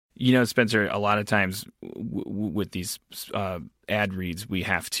Spencer, a lot of times with these ad reads, we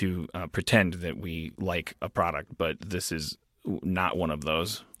have to pretend that we like a product, but this is not one of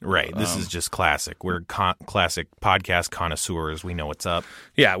those. Right. This is just classic. We're classic podcast connoisseurs. We know what's up.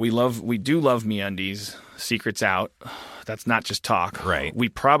 Yeah, we do love MeUndies. Secrets Out. That's not just talk. Right. We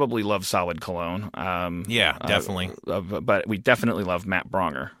probably love Solid Cologne. Yeah, definitely. But we definitely love Matt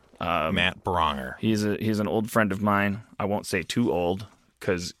Bronger. Matt Bronger. He's an old friend of mine. I won't say too old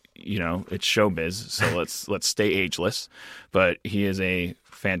because it's showbiz. So let's stay ageless. But he is a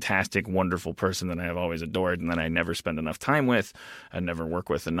fantastic, wonderful person that I have always adored and that I never spend enough time with and never work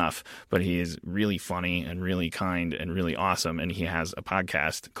with enough. But he is really funny and really kind and really awesome. And he has a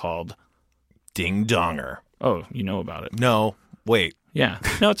podcast called Ding Donger. Oh, you know about it? No, wait. Yeah.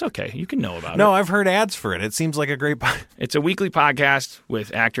 No, it's okay. You can know about it. No, I've heard ads for it. It seems like a great It's a weekly podcast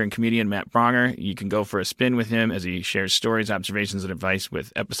with actor and comedian Matt Bronger. You can go for a spin with him as he shares stories, observations, and advice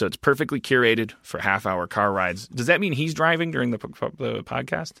with episodes perfectly curated for half-hour car rides. Does that mean he's driving during the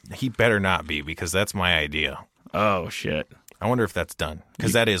podcast? He better not be, because that's my idea. Oh, shit. I wonder if that's done,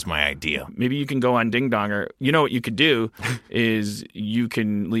 because that is my idea. Maybe you can go on Ding Donger. You know what you could do is you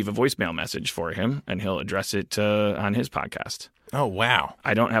can leave a voicemail message for him, and he'll address it on his podcast. Oh, wow.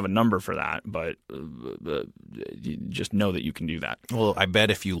 I don't have a number for that, but just know that you can do that. Well, I bet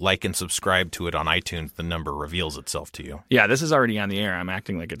if you like and subscribe to it on iTunes, the number reveals itself to you. Yeah, this is already on the air. I'm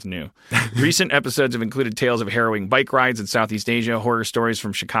acting like it's new. Recent episodes have included tales of harrowing bike rides in Southeast Asia, horror stories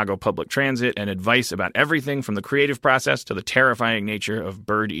from Chicago public transit, and advice about everything from the creative process to the terrifying nature of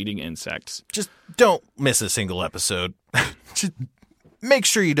bird-eating insects. Just don't miss a single episode. Just make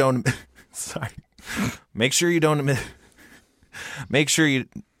sure you don't... Sorry. Make sure you don't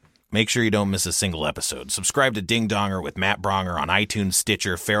miss a single episode. Subscribe to Ding Donger with Matt Bronger on iTunes,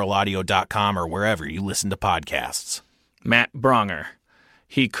 Stitcher, feralaudio.com, or wherever you listen to podcasts. Matt Bronger.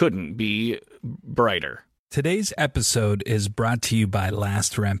 He couldn't be brighter. Today's episode is brought to you by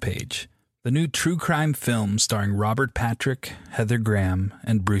Last Rampage, the new true crime film starring Robert Patrick, Heather Graham,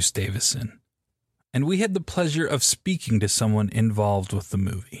 and Bruce Davison. And we had the pleasure of speaking to someone involved with the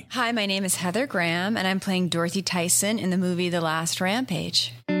movie. Hi, my name is Heather Graham, and I'm playing Dorothy Tyson in the movie The Last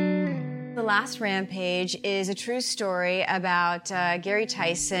Rampage. The Last Rampage is a true story about Gary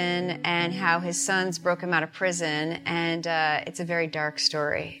Tyson and how his sons broke him out of prison, and it's a very dark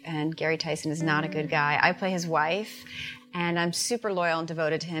story, and Gary Tyson is not a good guy. I play his wife, and I'm super loyal and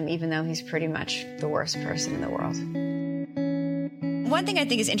devoted to him, even though he's pretty much the worst person in the world. One thing I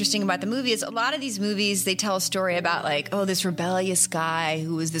think is interesting about the movie is a lot of these movies, they tell a story about this rebellious guy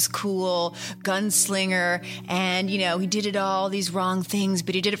who was this cool gunslinger and, he did these wrong things,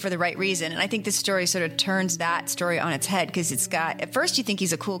 but he did it for the right reason. And I think this story sort of turns that story on its head because at first you think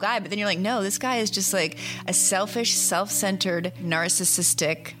he's a cool guy, but then you're like, no, this guy is just like a selfish, self-centered,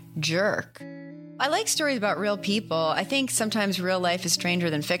 narcissistic jerk. I like stories about real people. I think sometimes real life is stranger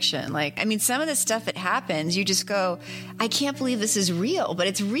than fiction. Some of the stuff that happens, you just go, I can't believe this is real, but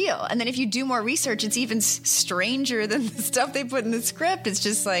it's real. And then if you do more research, it's even stranger than the stuff they put in the script. It's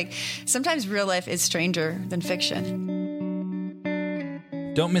just sometimes real life is stranger than fiction.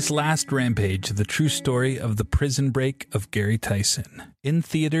 Don't miss Last Rampage, the true story of the prison break of Gary Tyson. In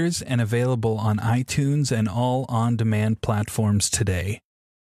theaters and available on iTunes and all on-demand platforms today.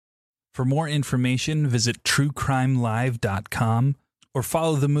 For more information, visit truecrimelive.com or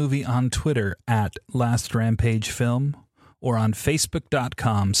follow the movie on Twitter at Last Rampage Film or on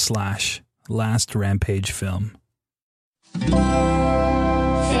Facebook.com/Last Rampage Film. Feral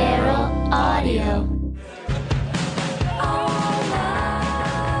Audio.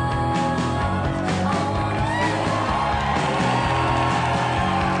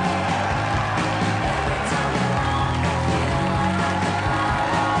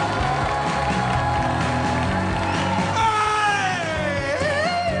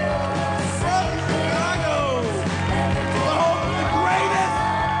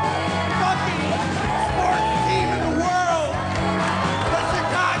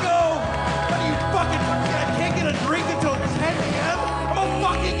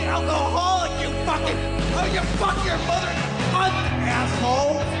 Fuck your mother,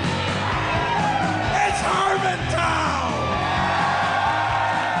 asshole! It's Harmontown!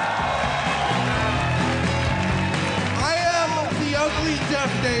 I am the ugly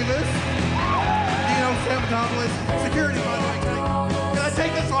Jeff Davis. Dino Stamatopoulos, security monitoring. Can I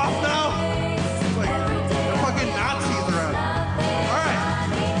take this off now? It's like fucking Nazis around. Alright.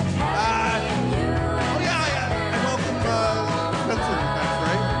 I welcome Spencer next,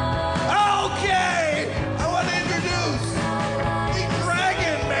 right? Okay! I want to introduce the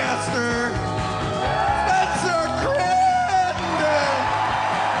Dragon Master, Spencer Crandon!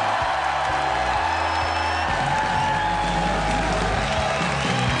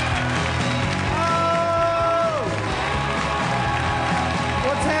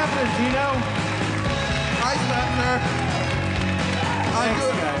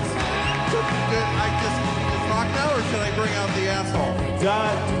 should I bring out the asshole?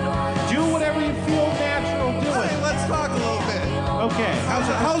 Do whatever you feel natural doing. Hey, let's talk a little bit. Okay. How's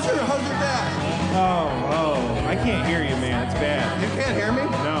your dad? Oh, I can't hear you, man. It's bad. You can't hear me?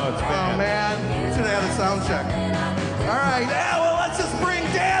 No, it's bad. Oh, man. We should have had a sound check. All right. Yeah, well, let's just bring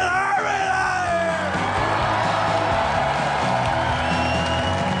Dan Harmon out here.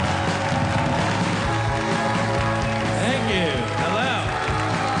 Thank you. Hello.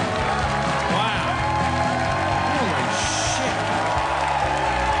 Wow. Holy shit.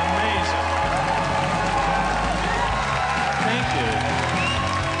 Amazing. Thank you.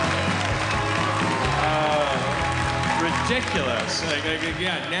 Ridiculous.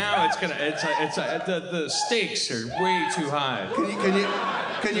 Yeah, now the stakes are way too high.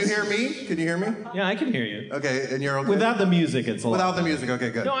 Can you hear me? Can you hear me? Yeah, I can hear you. Okay, and you're okay? Without the music, it's a lot. Without the music, okay,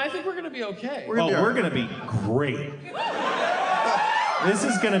 good. No, I think we're gonna be okay. We're going to be great. This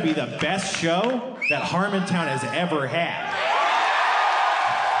is going to be the best show that Harmontown has ever had.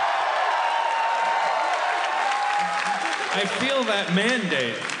 I feel that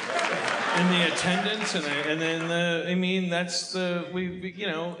mandate in the attendance, and then that's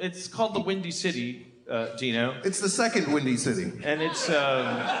it's called the Windy City, Dino. It's the second Windy City, and it's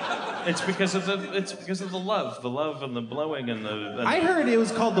because of the love and the blowing and the. I heard it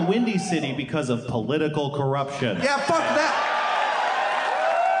was called the Windy City because of political corruption. Yeah, fuck that.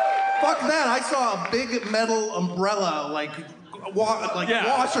 Fuck that. I saw a big metal umbrella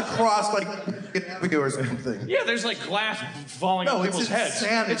wash across or something. Yeah, there's like glass falling on people's heads.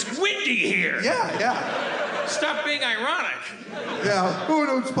 It's windy here. Yeah. Stop being ironic. Yeah, who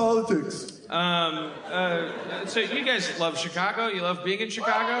knows politics? So you guys love Chicago? You love being in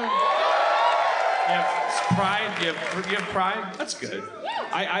Chicago? You have pride? You have pride? That's good.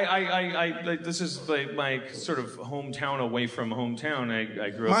 I this is like my sort of hometown away from hometown. I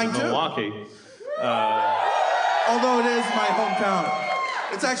grew up in Milwaukee. Although it is my hometown.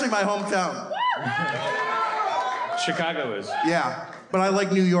 It's actually my hometown. Chicago is. Yeah, but I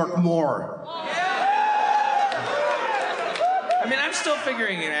like New York more. I mean, I'm still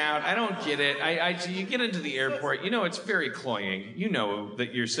figuring it out. I don't get it. You get into the airport, it's very cloying. You know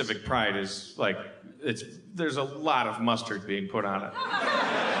that your civic pride is there's a lot of mustard being put on it.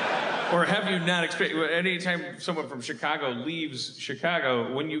 Or have you not experienced, anytime someone from Chicago leaves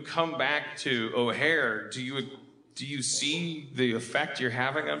Chicago, when you come back to O'Hare, do you see the effect you're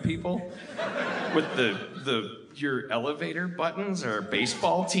having on people? With your elevator buttons or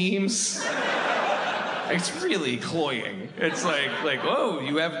baseball teams? It's really cloying. It's like, oh,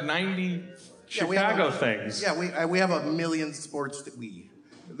 you have 90 Chicago things. Yeah, we have a million sports.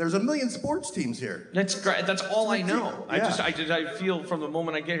 There's a million sports teams here. That's great. That's all I know. Yeah. I feel from the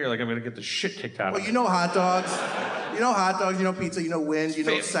moment I get here like I'm gonna get the shit kicked out of me. Well, you know hot dogs, you know pizza, you know Wind, you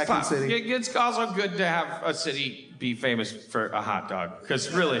know Second City. It's also good to have a city be famous for a hot dog,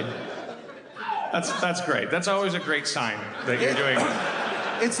 because really, that's great. That's always a great sign that you're doing.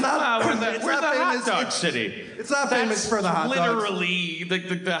 It's not. We're the famous, hot dog city. It's not famous for the hot dogs. Literally,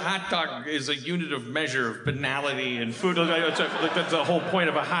 the hot dog is a unit of measure of banality and food. That's the whole point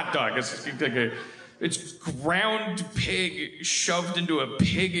of a hot dog. It's ground pig shoved into a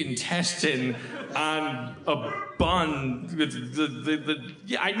pig intestine on a bun.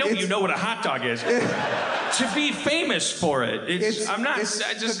 I know you know what a hot dog is. To be famous for it,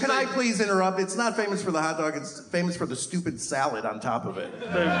 Can I please interrupt? It's not famous for the hot dog. It's famous for the stupid salad on top of it.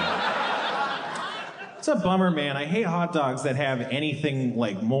 It's a bummer, man. I hate hot dogs that have anything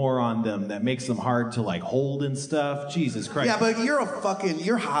more on them that makes them hard to hold and stuff. Jesus Christ. Yeah, but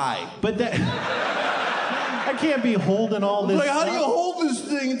you're high. But that. I can't be holding all this. How do you hold this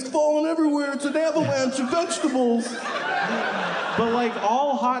thing? It's falling everywhere. It's an avalanche of vegetables. But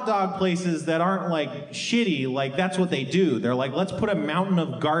all hot dog places that aren't shitty, that's what they do. They're let's put a mountain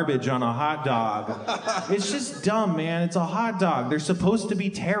of garbage on a hot dog. It's just dumb, man. It's a hot dog. They're supposed to be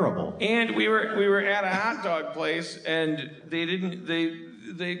terrible. And we were at a hot dog place, and they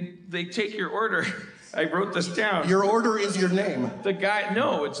take your order. I wrote this down. Your order is your name.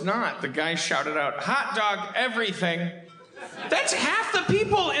 No, it's not. The guy shouted out, "Hot dog everything." That's half the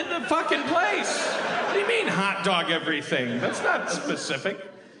people in the fucking place. What do you mean, hot dog everything? That's not specific.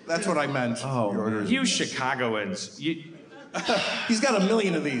 That's what I meant. Oh, you Chicagoans. He's got a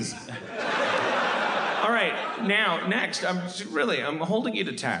million of these. All right, now, next, I'm holding you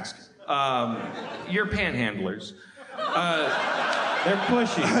to task. You're panhandlers. They're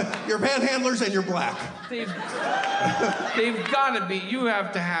pushy. You're panhandlers and you're black. They've got to be. You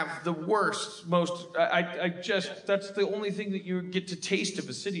have to have the worst, most. That's the only thing that you get to taste of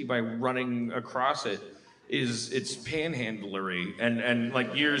a city by running across it, is its panhandlery and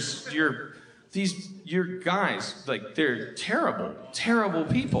you're your guys, like, they're terrible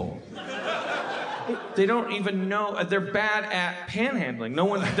people. They don't even know. They're bad at panhandling.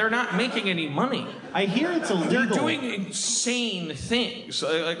 They're not making any money. I hear it's illegal. They're doing insane things.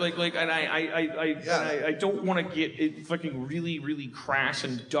 And I don't want to get it fucking really, really crass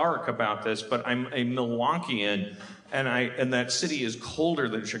and dark about this, but I'm a Milwaukeean, and that city is colder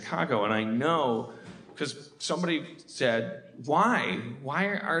than Chicago, and I know because somebody said, why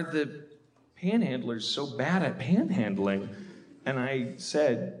are the panhandlers so bad at panhandling? And I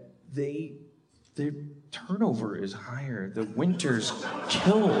said, their turnover is higher. The winters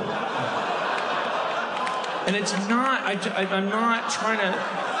kill. And it's not, I'm not trying to,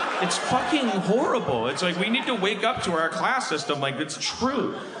 it's fucking horrible. It's like, we need to wake up to our class system. Like, it's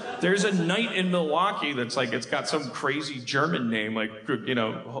true. There's a night in Milwaukee that's like, it's got some crazy German name, like, you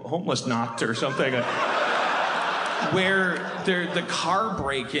know, Homeless Nacht or something. Where the car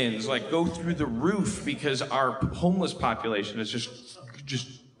break-ins like go through the roof because our homeless population is just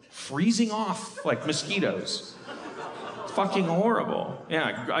freezing off like mosquitoes. Fucking horrible.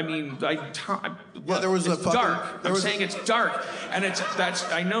 Yeah, I mean, there was it's dark. I'm saying it's dark, and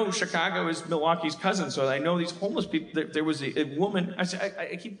I know Chicago is Milwaukee's cousin, so I know these homeless people. There was a woman.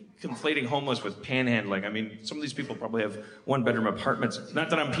 I keep conflating homeless with panhandling. I mean, some of these people probably have one-bedroom apartments. Not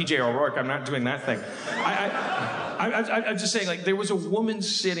that I'm PJ O'Rourke. I'm not doing that thing. I'm just saying, like, there was a woman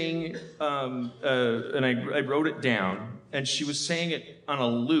sitting, and I wrote it down, and she was saying it on a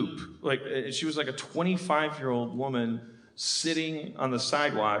loop. Like, she was like a 25-year-old woman sitting on the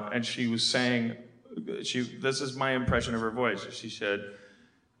sidewalk, and she was saying, this is my impression of her voice. She said,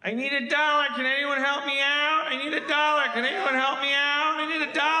 I need $1. Can anyone help me out? I need $1. Can anyone help me out? I need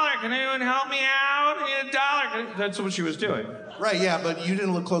 $1. Can anyone help me out? I need $1. That's what she was doing. Right, yeah, but you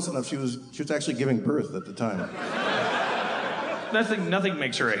didn't look close enough. She was actually giving birth at the time. Nothing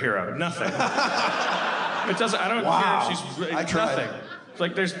makes her a hero. Nothing. It doesn't. I don't care if she's nothing.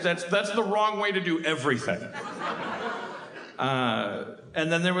 Like that's the wrong way to do everything. And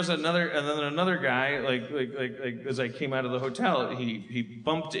then there was another guy, like as I came out of the hotel, he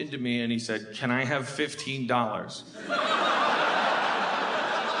bumped into me and he said, "Can I have $15?"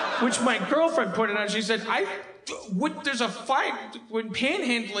 Which my girlfriend pointed out. She said, there's a fight when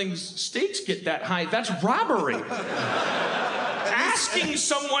panhandling stakes get that high. That's robbery. Asking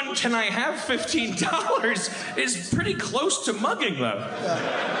someone, "Can I have $15?" is pretty close to mugging them.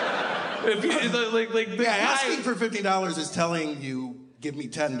 Asking for $15 is telling you, give me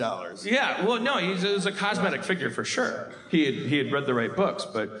 $10. Yeah, well, no, it was a cosmetic figure for sure. He had read the right books,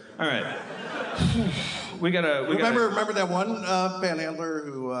 but all right. Remember that one panhandler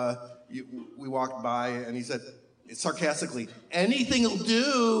who we walked by and he said sarcastically, "Anything'll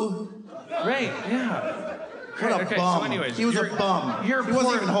do." Right? Yeah. What a bum. So anyways, he was a bum. Your he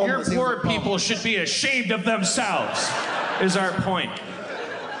wasn't even homeless. Your poor people should be ashamed of themselves. Is our point.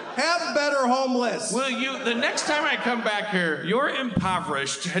 Have better homeless. Will you, the next time I come back here, you're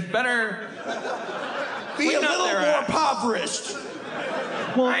impoverished, had better be a little more impoverished.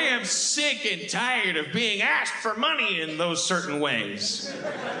 Well, I am sick and tired of being asked for money in those certain ways.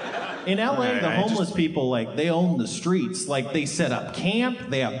 In LA, the homeless people, like, they own the streets. Like, they set up camp,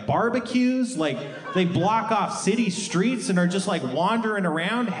 they have barbecues, like, they block off city streets and are just, like, wandering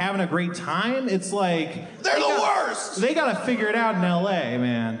around, having a great time. It's like... They're the worst! They gotta figure it out in LA,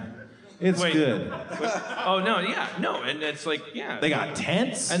 man. It's good. Oh, no, yeah, no, and it's like, yeah. They got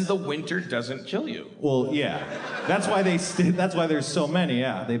tents. And the winter doesn't kill you. Well, yeah. That's why that's why there's so many,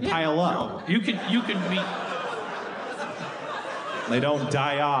 yeah. They pile up. No, you could be... They don't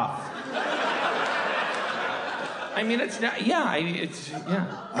die off. I mean, it's not, yeah, it's,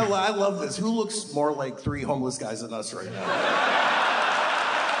 yeah. I love this. Who looks more like three homeless guys than us right now?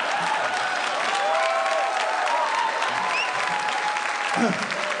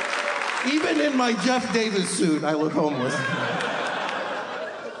 Even in my Jeff Davis suit, I look homeless.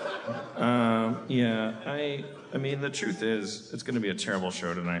 Yeah, I mean, the truth is, it's going to be a terrible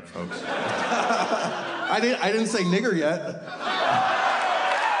show tonight, folks. I didn't say nigger yet.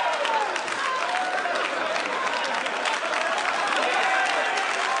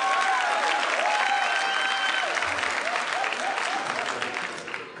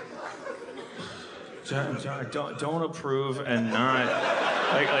 Don't approve and not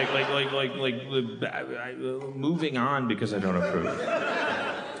moving on because I don't approve.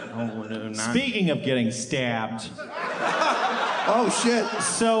 No, Speaking of getting stabbed. Oh shit!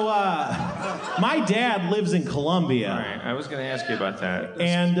 So my dad lives in Colombia. All right, I was going to ask you about that.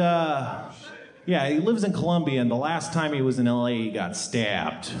 And yeah, he lives in Colombia, and the last time he was in LA, he got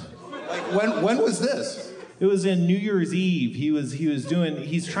stabbed. Like when was this? It was in New Year's Eve.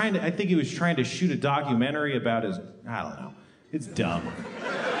 He's trying to shoot a documentary about his, I don't know. It's dumb.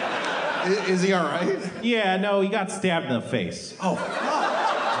 Is he all right? Yeah, no, he got stabbed in the face. Oh, fuck.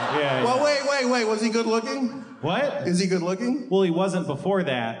 Yeah. Well, wait. Was he good looking? What? Is he good looking? Well, he wasn't before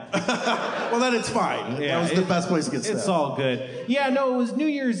that. Well, then it's fine. Yeah, that was the best place to get stabbed. It's all good. Yeah, no, it was New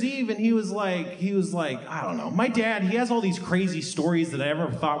Year's Eve, and he was like, I don't know. My dad, he has all these crazy stories that I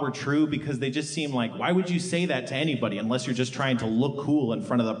never thought were true because they just seem like, why would you say that to anybody unless you're just trying to look cool in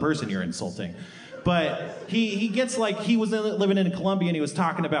front of the person you're insulting? But he gets like, he was living in Colombia and he was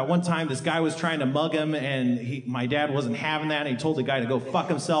talking about one time this guy was trying to mug him and my dad wasn't having that and he told the guy to go fuck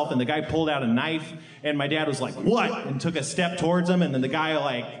himself and the guy pulled out a knife and my dad was like, what? And took a step towards him and then the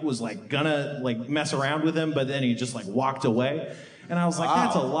guy was gonna mess around with him but then he just walked away. And I was like,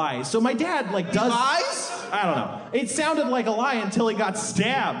 That's a lie. So my dad does... lies? I don't know. It sounded like a lie until he got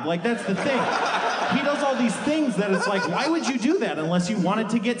stabbed. That's the thing. He does all these things that it's like, why would you do that unless you wanted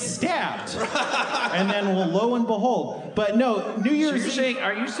to get stabbed? And then, well, lo and behold. But no, New Year's Eve...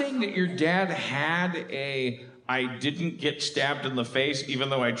 Are you saying that your dad had a I didn't get stabbed in the face even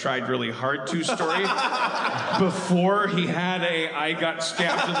though I tried really hard to story before he had a I got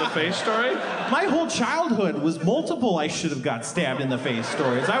stabbed in the face story? My whole childhood was multiple I should have got stabbed in the face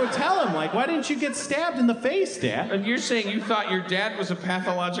stories. I would tell him, why didn't you get stabbed in the face, Dad? And you're saying you thought your dad was a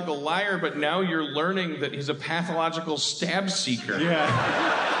pathological liar, but now you're learning that he's a pathological stab seeker. Yeah.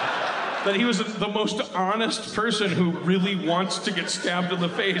 That he was the most honest person who really wants to get stabbed in the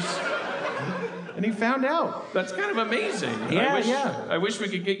face. And he found out. That's kind of amazing. Yeah, I wish we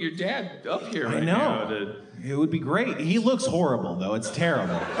could get your dad up here right now. I know. It would be great. He looks horrible, though. It's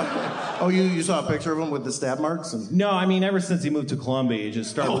terrible. Oh, you saw a picture of him with the stab marks? No, I mean, ever since he moved to Colombia, he just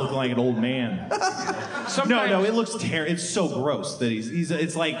started looking like an old man. No, it looks terrible. It's so gross that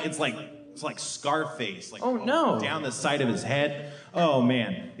it's like Scarface. Oh, no. Down the side of his head. Oh,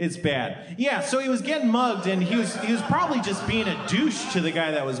 man. It's bad. Yeah, so he was getting mugged, and he was probably just being a douche to the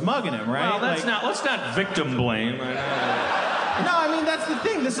guy that was mugging him, right? Well, let's not victim blame. No, I mean, that's the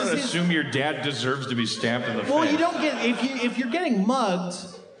thing. This is assume your dad deserves to be stabbed in the face. Well, you don't get... If you're getting mugged...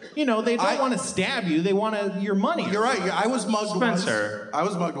 they don't want to stab you. They want your money. You're right. I was mugged Spencer. once. I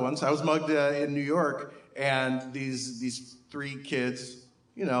was mugged once. I was mugged in New York, and these three kids,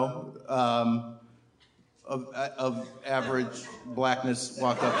 of average blackness,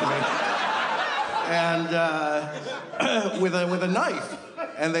 walked up to me, and with a knife,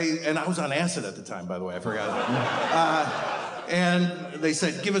 and I was on acid at the time, by the way. I forgot. And they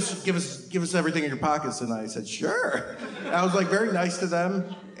said, give us everything in your pockets. And I said, sure. And I was very nice to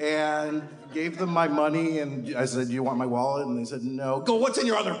them and gave them my money. And I said, do you want my wallet? And they said, no. Go, what's in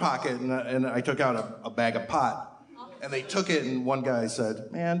your other pocket? And I took out a bag of pot. And they took it, and one guy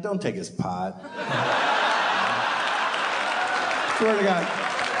said, man, don't take his pot. Swear to God.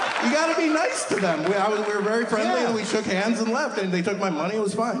 You got to be nice to them. We were very friendly, and we shook hands and left, and they took my money. It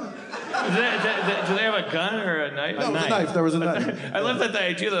was fine. Do they have a gun or a knife? No, it was a knife. There was a knife. I love that the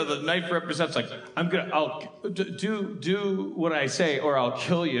idea that the knife represents I'll do what I say or I'll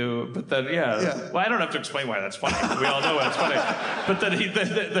kill you. But then well, I don't have to explain why that's funny. We all know that's funny. But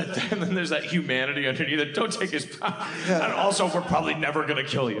then there's that humanity underneath it. Don't take his power. Yeah. And also, we're probably never gonna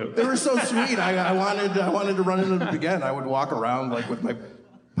kill you. They were so sweet. I wanted to run into them again. I would walk around with my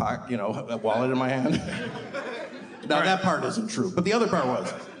pocket, a wallet in my hand. Now that part isn't true, but the other part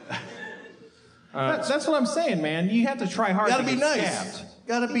was. That's what I'm saying, man. You have to try hard to be get nice. stabbed.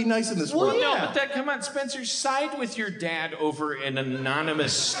 Gotta be nice in this world. No, but come on, Spencer, side with your dad over an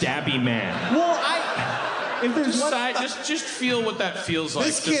anonymous stabby man. Well, if there's just feel what that feels like.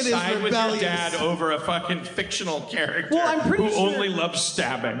 This kid side is with your rebellious. dad over a fucking fictional character who only loves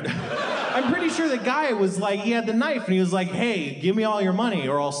stabbing. I'm pretty sure the guy was he had the knife, and he was like, hey, give me all your money,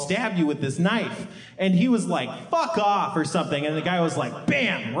 or I'll stab you with this knife. And he was like, fuck off, or something. And the guy was like,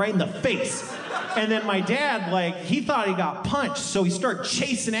 bam, right in the face. And then my dad, he thought he got punched, so he started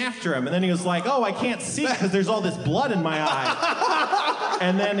chasing after him. And then he was like, oh, I can't see because there's all this blood in my eye.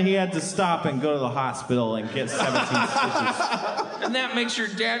 And then he had to stop and go to the hospital and get 17 stitches. And that makes your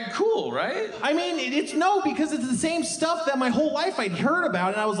dad cool, right? I mean, because it's the same stuff that my whole life I'd heard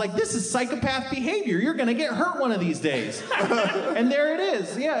about. And I was like, this is psychopath behavior. You're going to get hurt one of these days. And there it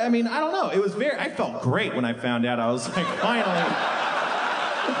is. Yeah, I mean, I don't know. I felt great when I found out. I was like, finally...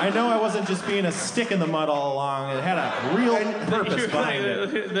 I know I wasn't just being a stick in the mud all along. It had a real purpose behind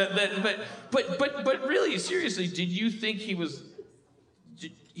it. But really, seriously, did you think he was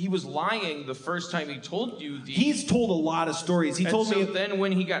lying the first time he told you? He's told a lot of stories. He told me. Then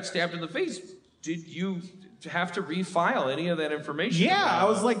when he got stabbed in the face, did you have to refile any of that information. Yeah, I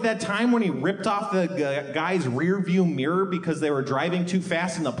was like that time when he ripped off the guy's rear view mirror because they were driving too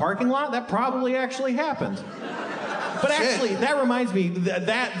fast in the parking lot. That probably actually happened. But actually, that reminds me,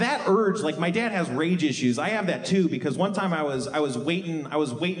 that urge, like my dad has rage issues. I have that too, because one time I was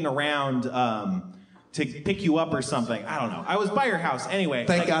waiting around to pick you up or something. I don't know. I was by your house anyway.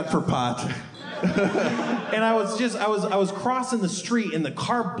 Thank God for pot. And I was crossing the street and the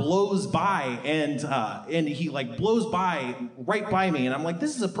car blows by and he like blows by right by me and I'm like,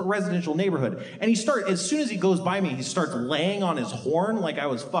 this is a residential neighborhood. And as soon as he goes by me, he starts laying on his horn like I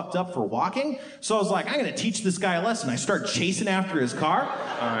was fucked up for walking. So I was like, I'm gonna teach this guy a lesson. I start chasing after his car,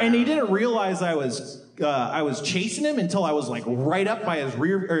 and he didn't realize I was chasing him until I was like right up by his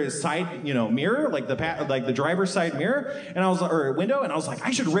rear or his side, mirror, like the driver's side mirror, and I was or window, and I was like,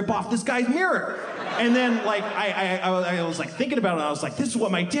 I should rip off this guy's mirror. And then like I was like thinking about it, and I was like, this is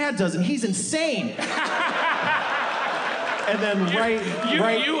what my dad does, and he's insane. And then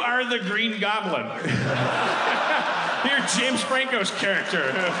you are the Green Goblin. You're James Franco's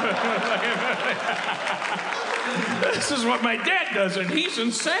character. This is what my dad does, and he's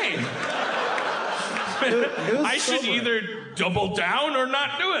insane. I should either double down or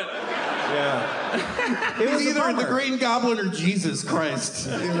not do it. Yeah. It was either the Green Goblin or Jesus Christ.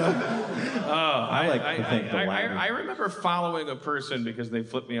 I remember following a person because they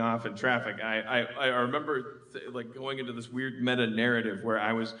flipped me off in traffic. I remember going into this weird meta narrative where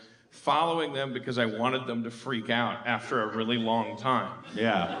I was following them because I wanted them to freak out after a really long time.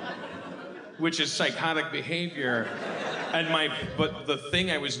 Yeah. Which is psychotic behavior. But the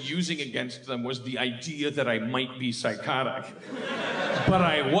thing I was using against them was the idea that I might be psychotic. But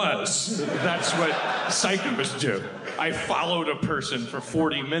I was. That's what psychos do. I followed a person for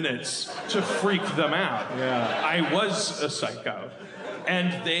 40 minutes to freak them out. Yeah. I was a psycho.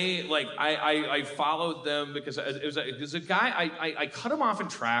 And they, I followed them because it was a guy, I cut him off in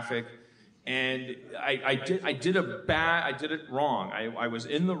traffic. And I did it wrong. I was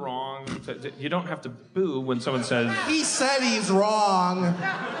in the wrong. You don't have to boo when someone says... He said he's wrong.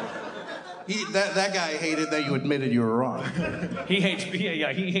 That guy hated that you admitted you were wrong. He hates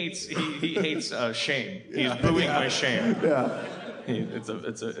shame. He's booing my shame. Yeah.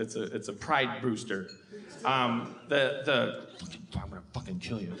 It's a pride booster. I'm gonna fucking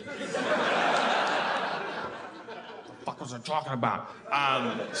kill you. What the fuck was I talking about?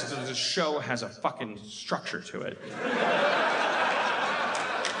 So the show has a fucking structure to it.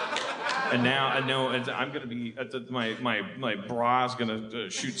 And now I know I'm gonna be my bra's gonna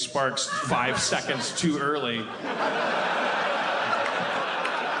shoot sparks 5 seconds too early.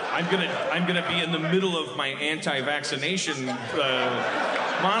 I'm gonna be in the middle of my anti-vaccination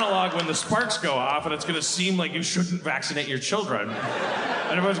monologue when the sparks go off, and it's gonna seem like you shouldn't vaccinate your children.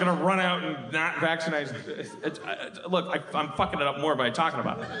 And everyone's gonna run out and not vaccinate. Look, I'm fucking it up more by talking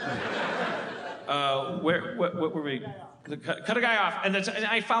about it. What were we? Cut a guy off, and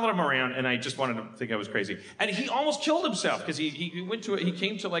I followed him around, and I just wanted to think I was crazy. And he almost killed himself because he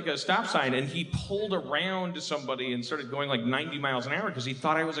came to like a stop sign, and he pulled around to somebody and started going like 90 miles an hour because he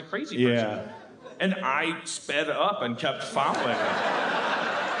thought I was a crazy person. Yeah. And I sped up and kept following him.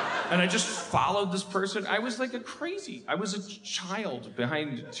 And I just followed this person. I was like I was a child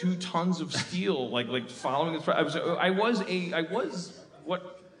behind 2 tons of steel, like following this.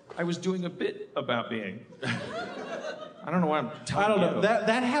 I was doing a bit about being. I don't know why I'm telling you. I don't know.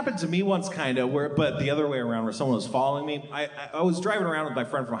 That happened to me once, kind of, but the other way around, where someone was following me. I was driving around with my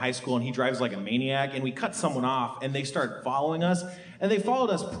friend from high school, and he drives like a maniac, and we cut someone off, and they started following us, and they followed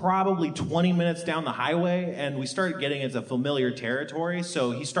us probably 20 minutes down the highway, and we started getting into familiar territory,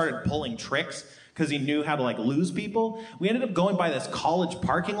 so he started pulling tricks because he knew how to like lose people. We ended up going by this college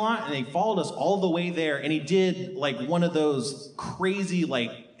parking lot, and he followed us all the way there, and he did like one of those crazy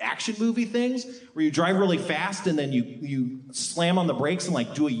like action movie things where you drive really fast and then you slam on the brakes and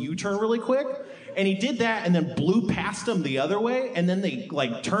like do a U-turn really quick. And he did that and then blew past them the other way, and then they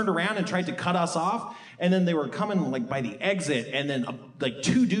like turned around and tried to cut us off, and then they were coming like by the exit, and then like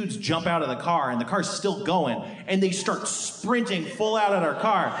 2 dudes jump out of the car, and the car's still going, and they start sprinting full out at our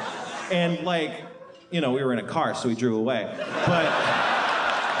car. And like, we were in a car, so we drew away. But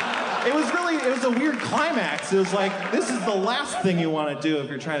it was a weird climax. It was like, this is the last thing you want to do if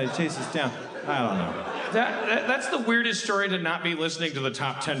you're trying to chase us down. I don't know. That's the weirdest story to not be listening to the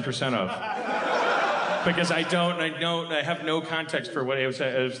top 10% of. Because I have no context for what I was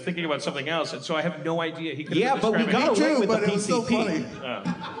thinking about something else, and so I have no idea. He could but we got away with the PCP. It was so funny.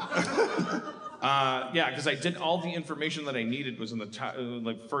 Yeah, because I did all the information that I needed was in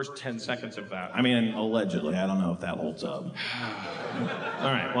the first 10 seconds of that. I mean, allegedly. I don't know if that holds up.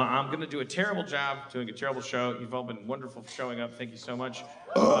 All right, well, I'm going to do a terrible job doing a terrible show. You've all been wonderful for showing up. Thank you so much.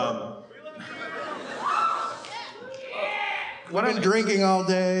 I've been drinking all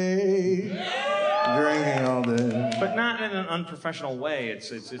day. Drinking all day. But not in an unprofessional way.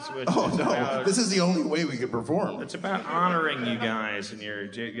 It's About, this is the only way we could perform. It's about honoring you guys and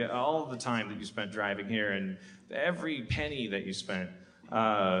all the time that you spent driving here and every penny that you spent.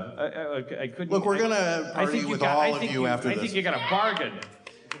 I couldn't. Look, we're gonna party with all of you after this. I think you got a bargain.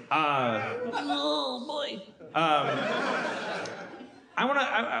 Oh boy. I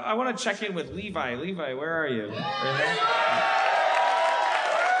want to check in with Levi. Levi, where are you?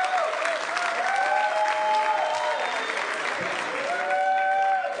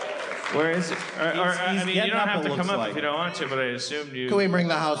 Where is it? I mean, you don't have to come up if you don't want to, but I assumed you. Can we bring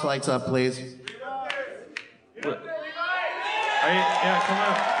the house lights up, please? Yeah, come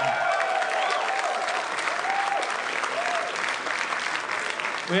up.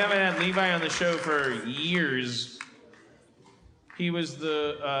 We haven't had Levi on the show for years. He was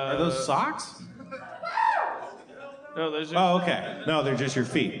the. Are those socks? No, those are. Oh, okay. No, they're just your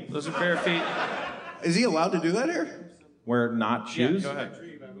feet. Those are bare feet. Is he allowed to do that here? Wear not shoes? Yeah, go ahead.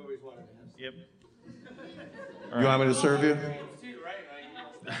 Yep. You want me to serve you?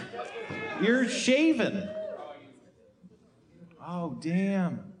 You're shaven. Oh,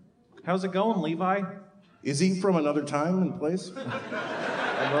 damn. How's it going, Levi? Is he from another time and place?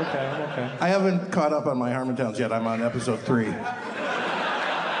 I'm okay. I haven't caught up on my Harmontowns yet. I'm on episode 3.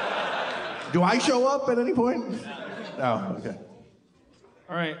 Do I show up at any point? Oh, okay.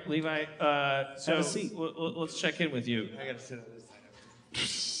 All right, Levi. So Have a seat. Let's check in with you. I gotta sit on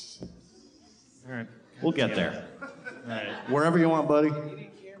this side. All right. We'll get there. All right. Wherever you want, buddy.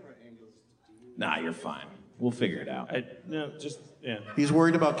 Nah, you're fine. We'll figure it out. Yeah. He's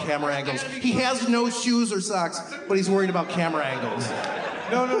worried about camera angles. He has no shoes or socks, but he's worried about camera angles.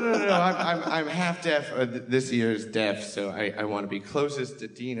 No. I'm half deaf. This year's deaf, so I want to be closest to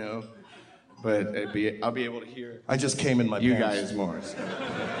Dino, but I'll be able to hear. I just came in my you pants. guys more.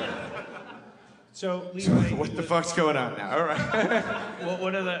 So Levi, What the fuck's going on now? All right. well,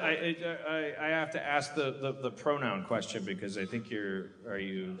 what are the? I have to ask the pronoun question because I think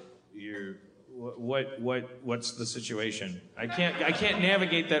what's the situation? I can't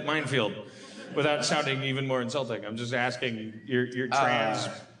navigate that minefield without sounding even more insulting. I'm just asking. You're trans.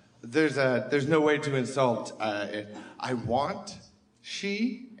 There's no way to insult. I want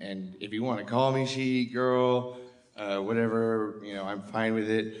she, and if you want to call me she, girl, whatever, I'm fine with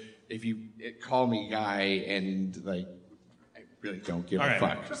it. If you call me guy, and I really don't give a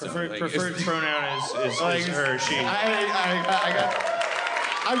fuck. Preferred pronoun is her, she.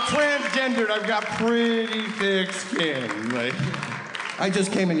 I'm transgendered. I've got pretty thick skin. I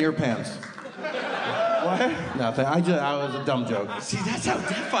just came in your pants. What? Nothing. I was a dumb joke. See, that's how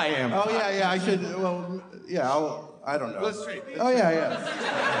deaf I am. Oh yeah. I should. Well, yeah. I don't know. Let's trade. Oh yeah.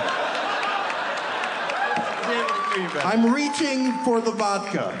 I'm reaching for the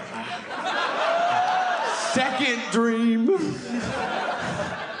vodka. Second dream. Oh,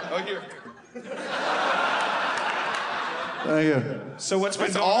 here. Thank you. So what's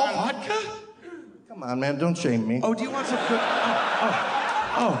been going all on? vodka? Come on, man. Don't shame me. Oh, do you want some cookies?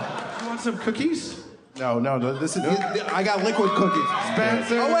 Oh, do you want some cookies? No. This is. I got liquid cookies.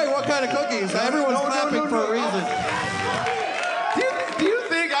 Spencer. Oh wait, what kind of cookies? Everyone's clapping for a reason. Do you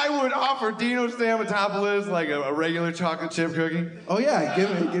think I would offer Dino Stamatopoulos like a regular chocolate chip cookie? Oh yeah,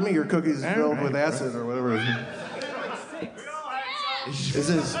 give me your cookies filled with acid or whatever. This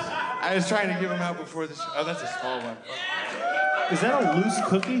is. I was trying to give them out before the show. Oh, that's a small one. Is that a loose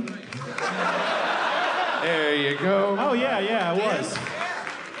cookie? There you go. Oh, yeah, it was.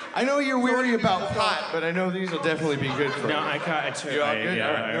 I know you're weary about pot, but I know these will definitely be good for you. No, I got it too. You all good? Yeah,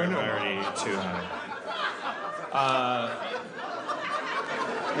 All right. I already too high.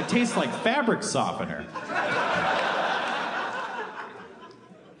 It tastes like fabric softener.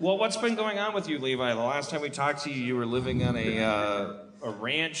 Well, what's been going on with you, Levi? The last time we talked to you, you were living on a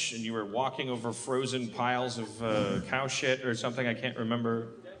ranch and you were walking over frozen piles of cow shit or something. I can't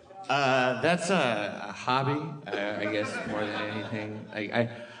remember. That's a hobby, I guess, more than anything.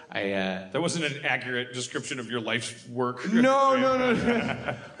 That wasn't an accurate description of your life's work. No.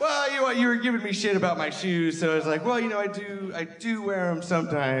 Well, you were giving me shit about my shoes, so I was like, well, I do wear them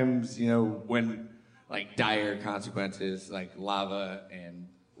sometimes, when like dire consequences, like lava and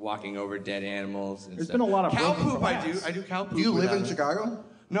walking over dead animals. And There's stuff. been a lot of cow broken poop. glass. I do cow poop. Do you live in without it. Chicago?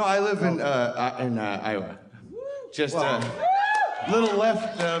 No, I live in Iowa. Just Little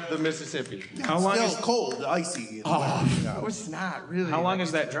left of the Mississippi. How long Still is cold, icy. No, it's not really. How long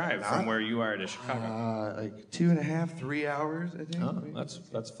is that drive from where you are to Chicago? Like 2.5, 3 hours, I think. Oh,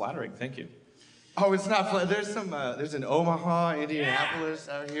 that's flattering. Thank you. Oh, it's not flat. There's some. There's an Omaha, Indianapolis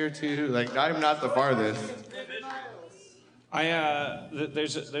out here too. Like I'm not the farthest.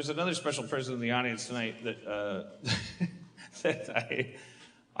 There's another special person in the audience tonight that that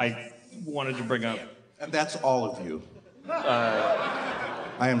I wanted to bring up. And that's all of you.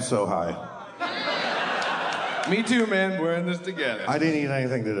 I am so high. Me too, man. We're in this together. I didn't eat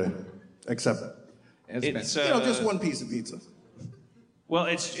anything today, except It's just one piece of pizza. Well,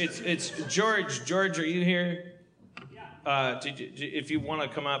 it's George. George, are you here? Yeah. If you want to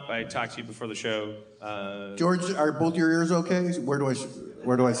come up, I talked to you before the show. George, are both your ears okay? Where do I stand?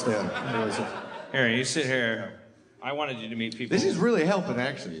 Where do I sit? Here, you sit here. I wanted you to meet people. This is really helping,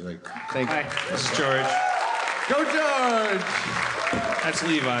 actually. Like, thank you. Hi, this is George. Go, George! That's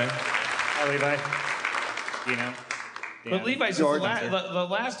Levi. Hi, Levi. You know? But Dan. Levi, George, the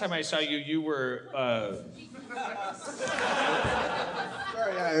last time I saw you, you were.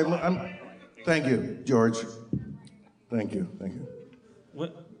 Sorry, I'm. Thank you, George. Thank you.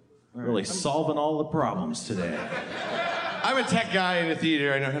 What? Really solving all the problems today. I'm a tech guy in a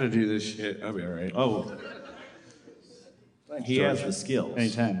theater. I know how to do this shit. I'll be all right. Oh. Thanks, He George. has the skills.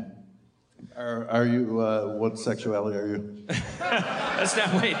 Anytime. Are you? What sexuality are you? That's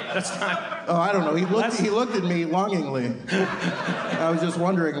not. Oh, I don't know. He looked at me longingly. I was just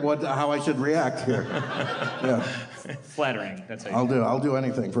wondering how I should react here. Yeah. Flattering. That's how you I'll do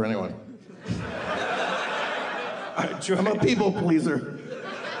anything for anyone. I'm a people pleaser.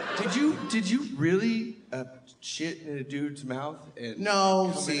 Did you really shit in a dude's mouth? And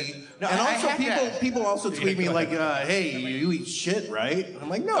No, see. No, and I also had that. people also tweet me like, hey, you eat shit, right? I'm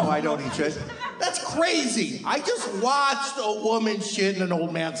like, no, I don't eat shit. That's crazy. I just watched a woman shit in an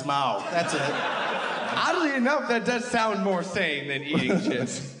old man's mouth. That's it. Oddly enough, that does sound more sane than eating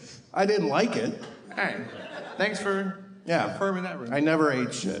shit. I didn't like it. All right. Thanks for confirming that. I never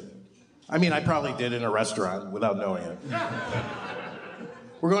ate shit. I mean, I probably did in a restaurant without knowing it.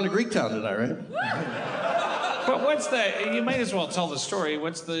 We're going to Greektown tonight, right? But what's the? You might as well tell the story.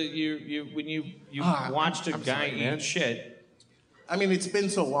 What's the when you watched a guy eat shit? I mean, it's been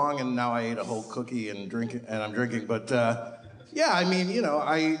so long, and now I ate a whole cookie and I'm drinking. But yeah, I mean,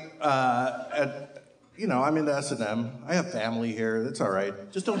 I'm into S&M. I have family here. That's all right.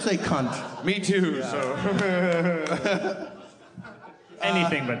 Just don't say cunt. Me too. So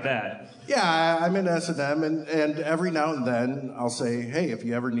Anything but that. Yeah, I'm into S&M, and every now and then I'll say, hey, if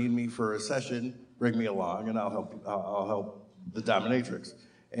you ever need me for a session, bring me along, and I'll help the dominatrix.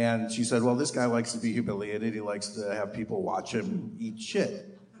 And she said, well, this guy likes to be humiliated. He likes to have people watch him eat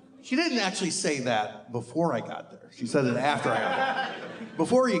shit. She didn't actually say that before I got there. She said it after I got there.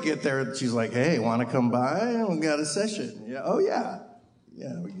 Before you get there, she's like, hey, want to come by? We got a session. Yeah. Oh, yeah.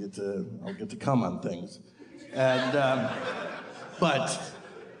 Yeah, I'll get to come on things. And,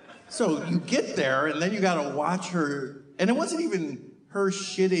 so you get there, and then you got to watch her, and it wasn't even her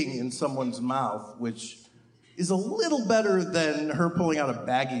shitting in someone's mouth, which is a little better than her pulling out a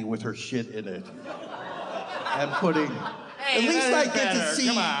baggie with her shit in it and putting. At least I get to see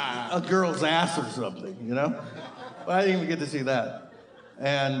a girl's ass or something, you know. But I didn't even get to see that.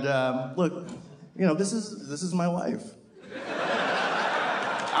 And look, this is my life.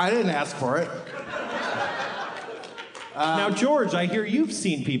 I didn't ask for it. Now, George, I hear you've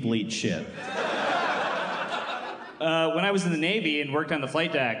seen people eat shit. When I was in the Navy and worked on the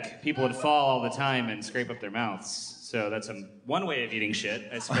flight deck, people would fall all the time and scrape up their mouths. So that's one way of eating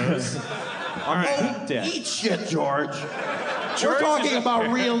shit, I suppose. All right. Eat shit, George. We're talking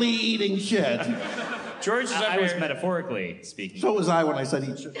about really eating shit. George is up I was here. metaphorically speaking. So was I when I said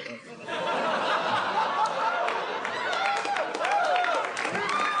eat shit.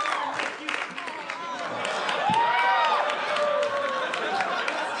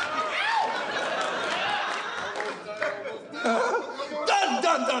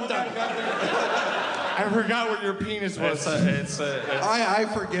 Done. I forgot where your penis was. I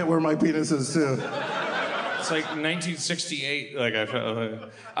forget where my penis is too. It's like 1968. Like I felt.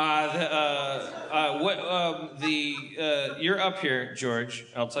 You're up here, George.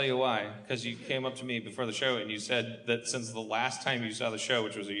 I'll tell you why. Because you came up to me before the show and you said that since the last time you saw the show,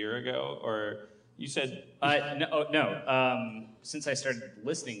 which was a year ago, or you said No. Since I started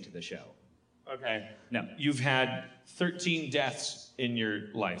listening to the show. Okay. No. You've had 13 deaths in your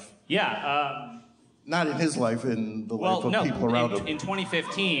life. Yeah. Not in his life, in the life of people around him. In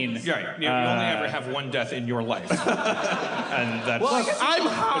 2015. Right. You only ever have one death in your life. And that's, I'm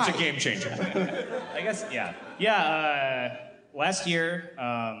high. It's a game changer. I guess, yeah. Yeah, last year,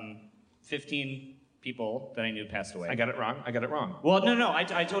 15 people that I knew passed away. I got it wrong. Well, no.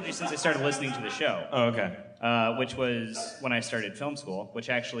 I told you since I started listening to the show. Oh, okay. Which was when I started film school, which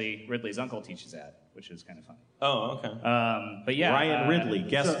actually Ridley's uncle teaches at, which is kind of funny. Oh, okay. But yeah. Ryan Ridley,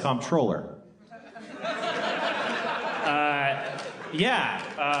 guest comptroller.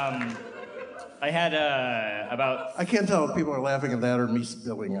 I had about... I can't tell if people are laughing at that or me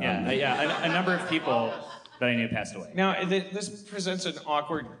spilling on. A number of people that I knew passed away. Now, this presents an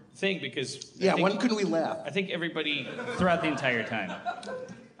awkward thing because... when can we laugh? I think everybody... Throughout the entire time.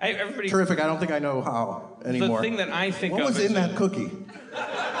 Everybody... Terrific. I don't think I know how anymore. The thing that I think what of... was in that cookie?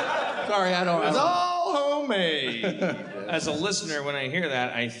 Sorry, I don't... It's all homemade. As a listener, when I hear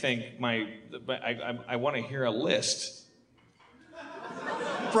that, I think I want to hear a list.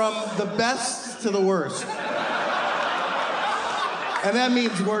 From the best to the worst. And that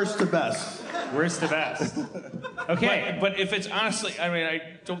means worst to best. Worst to best. Okay. But if it's honestly, I mean, I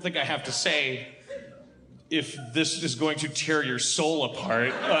don't think I have to say if this is going to tear your soul apart.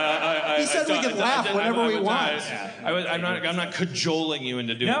 He said we can laugh whenever we want. I'm not cajoling you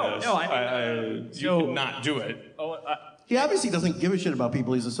into doing this. You cannot do it. He obviously doesn't give a shit about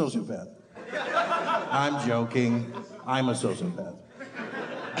people. He's a sociopath. I'm joking. I'm a sociopath.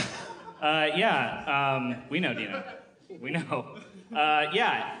 We know, Dino. We know.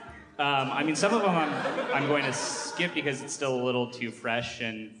 I mean, some of them I'm going to skip because it's still a little too fresh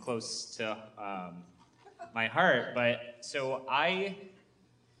and close to my heart. But so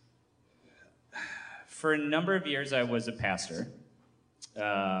for a number of years, I was a pastor,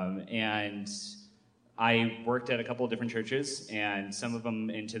 and I worked at a couple of different churches, and some of them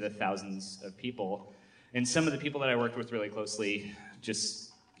into the thousands of people. And some of the people that I worked with really closely, just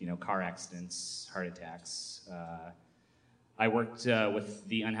car accidents, heart attacks. I worked with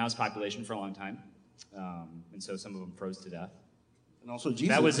the unhoused population for a long time, and so some of them froze to death. And also Jesus.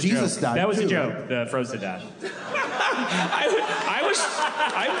 That was a Jesus joke. died That was too, a joke. right? The froze to death. I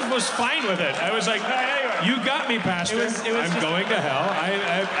was fine with it. I was like, you got me, Pastor. I'm going to hell.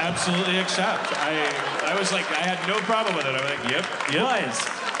 I absolutely accept. I was like, I had no problem with it. I was like, yep.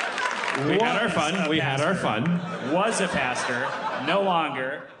 We had our fun. Was a pastor. No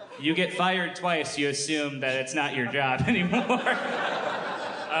longer. You get fired twice, you assume that it's not your job anymore.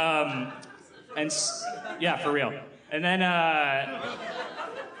 For real. And then,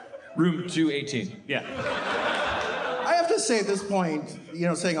 Room 218. Yeah. I have to say at this point,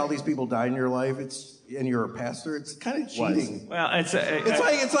 saying all these people died in your life, and you're a pastor, it's kind of cheating. Well, It's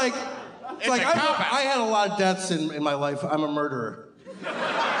like I had a lot of deaths in my life. I'm a murderer.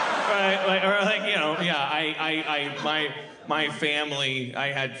 My family,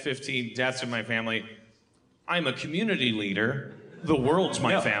 I had 15 deaths in my family. I'm a community leader. The world's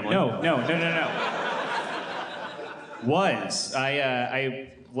my family. No. I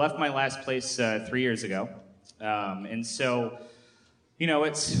left my last place 3 years ago. And so,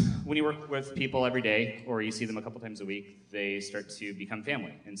 it's when you work with people every day or you see them a couple times a week, they start to become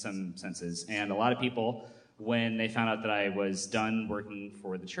family in some senses. And a lot of people, when they found out that I was done working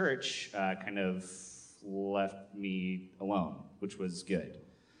for the church, kind of left me alone, which was good.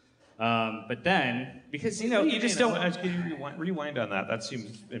 But then, because, you just don't... Can you rewind on that? That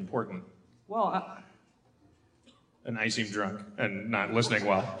seems important. Well, And I seem drunk and not listening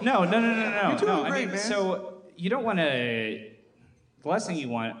well. No. You're doing great, man. So you don't want to... The last thing you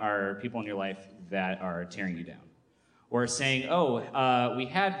want are people in your life that are tearing you down. Or saying, we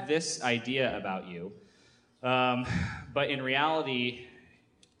had this idea about you, but in reality...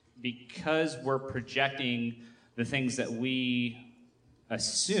 because we're projecting the things that we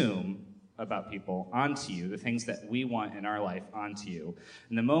assume about people onto you, the things that we want in our life onto you.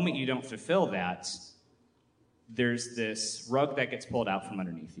 And the moment you don't fulfill that, there's this rug that gets pulled out from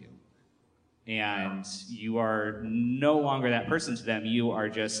underneath you. And you are no longer that person to them. You are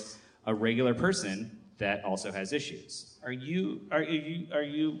just a regular person that also has issues. Were you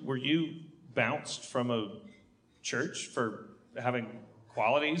bounced from a church for having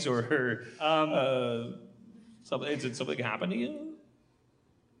qualities or something? Did something happen to you?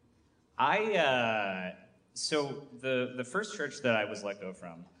 So the first church that I was let go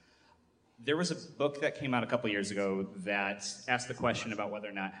from, there was a book that came out a couple years ago that asked the question about whether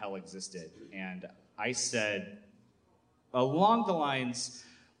or not hell existed. And I said, along the lines,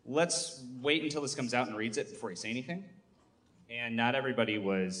 let's wait until this comes out and reads it before you say anything. And not everybody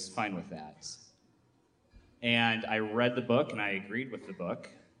was fine with that. And I read the book, and I agreed with the book.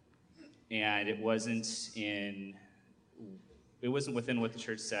 And it wasn't within what the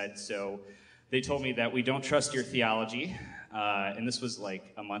church said. So they told me that we don't trust your theology. And this was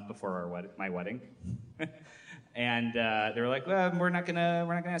like a month before my wedding. And they were like, well, we're not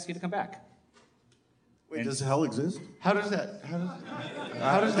gonna ask you to come back. Wait, does hell exist? How does that?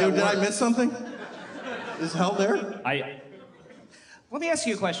 Did I miss something? Is hell there? Let me ask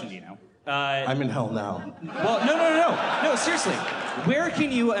you a question, Dino. I'm in hell now. Well, no, seriously. Where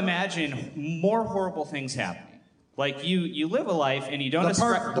can you imagine more horrible things happening? Like, you live a life and you don't...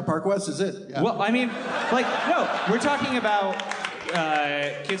 The Park West is it. Yeah. Well, I mean, like, no, we're talking about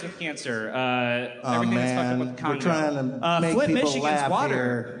kids with cancer, everything that's fucked up with the We're trying to make Flint, people Michigan's laugh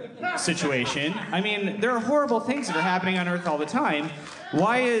water situation. I mean, there are horrible things that are happening on Earth all the time.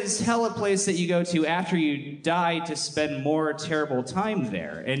 Why is hell a place that you go to after you die to spend more terrible time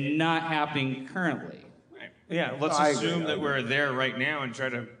there and not happening currently? Yeah, let's assume that we're there right now and try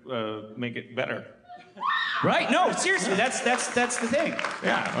to make it better. Right? No, seriously, that's the thing.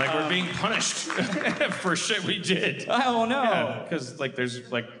 Yeah, like we're being punished for shit we did. Oh no! Because like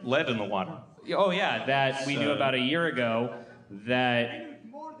there's like lead in the water. Oh yeah, that we knew about a year ago. That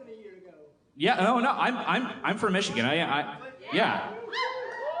more than a year ago. Yeah. No. I'm from Michigan. Yeah.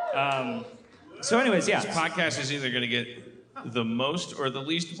 So, anyways, yeah. This podcast is either going to get the most or the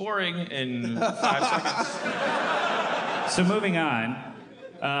least boring in 5 seconds. So moving on.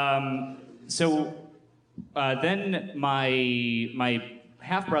 Then my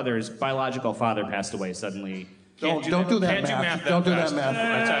half brother's biological father passed away suddenly. Don't do that math. Don't do that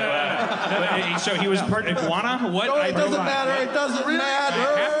math. So he was part iguana? What? No, it doesn't matter. It doesn't matter.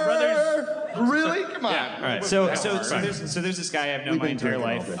 Half brothers. Really? Come on. Yeah. All right. So there's this guy I've known my entire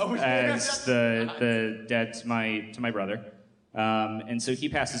life as the dad to my brother, and so he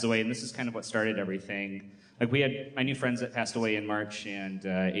passes away, and this is kind of what started everything. Like I knew friends that passed away in March and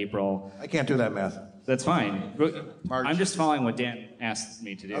April. I can't do that math. That's fine. March. I'm just following what Dan asked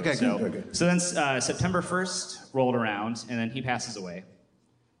me to do. Okay, good. So then September 1st rolled around, and then he passes away.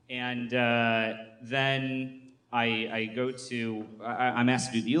 And then I go to, I'm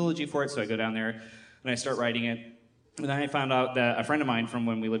asked to do the eulogy for it, so I go down there, and I start writing it. And then I found out that a friend of mine from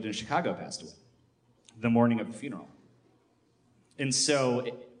when we lived in Chicago passed away the morning of the funeral. And so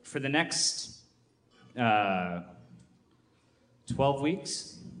for the next 12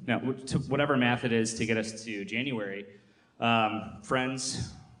 weeks, no, whatever math it is to get us to January,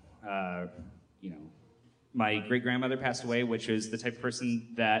 friends, my great-grandmother passed away, which is the type of person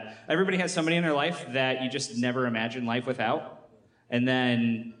that everybody has somebody in their life that you just never imagine life without, and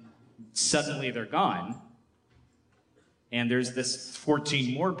then suddenly they're gone, and there's this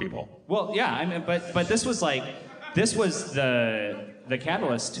 14 more people. Well, yeah, I mean, but this was the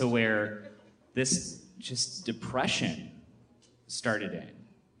catalyst to where this just depression started in.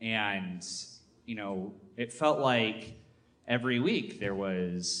 And, it felt like every week there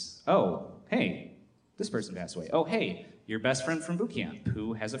was, oh, hey, this person passed away. Oh, hey, your best friend from boot camp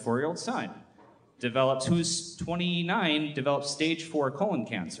who has a 4-year-old son, who's 29, developed stage 4 colon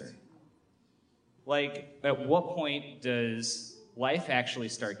cancer. Like, at what point does life actually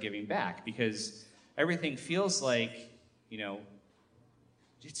start giving back? Because everything feels like,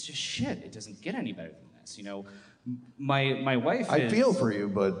 it's just shit. It doesn't get any better than this. My wife I feel for you,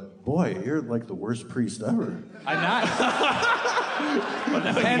 but boy, you're like the worst priest ever. I'm not.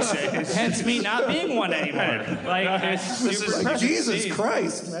 hence me not being one anymore. Like, Jesus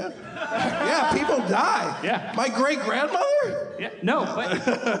Christ, man. Yeah, people die. Yeah. My great-grandmother? Yeah. No,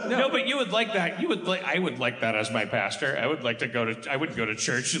 but You would like that. I would like that as my pastor. I would go to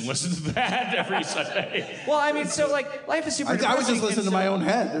church and listen to that every Sunday. Well, I mean, so like life is super. I was just listening to my own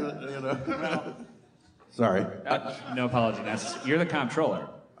head. Sorry. No apology. You're the comptroller.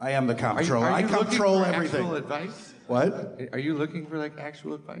 I am the comptroller. Are you I control looking for everything. Actual advice? What? Are you looking for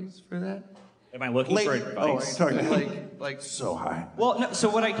actual advice for that? Am I looking for advice? Oh, are you talking like so high? Well, no. So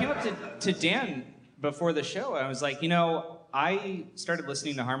when I came up to Dan before the show, I was like, I started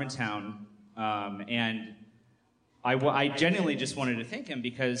listening to Harmontown, and I genuinely just wanted to thank him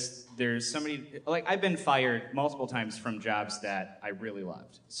because there's somebody, I've been fired multiple times from jobs that I really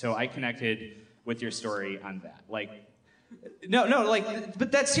loved. So I connected with your story on that.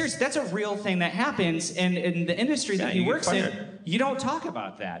 But that's serious. That's a real thing that happens, and in the industry that he works in, you don't talk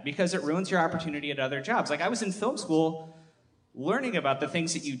about that because it ruins your opportunity at other jobs. I was in film school learning about the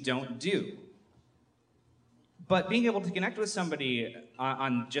things that you don't do. But being able to connect with somebody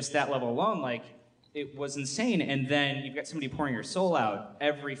on just that level alone, it was insane. And then you've got somebody pouring your soul out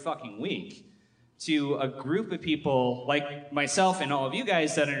every fucking week to a group of people like myself and all of you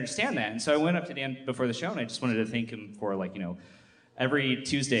guys that understand that. And so I went up to Dan before the show and I just wanted to thank him for every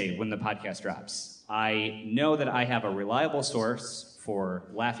Tuesday when the podcast drops, I know that I have a reliable source for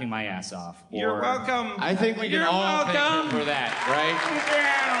laughing my ass off. You're welcome. I think we can all thank him for that, right?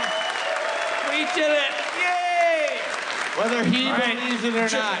 Yeah. We did it. Yay! Whether he believes it or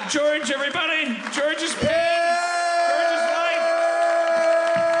not. George, everybody. George is paid. George is life.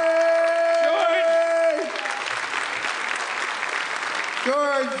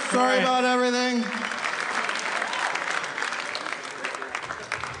 George, sorry about everything.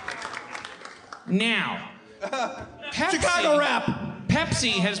 Now, Pepsi, Chicago rap.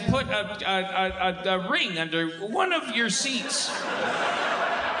 Pepsi has put a ring under one of your seats.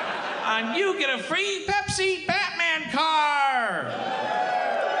 And you get a free Pepsi Batman car.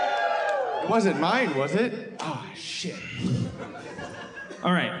 It wasn't mine, was it? Oh, shit.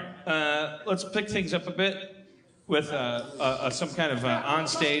 All right, let's pick things up a bit with some kind of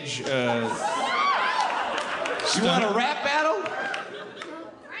onstage. You want a rap battle?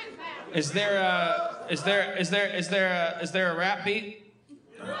 Is there a rap beat?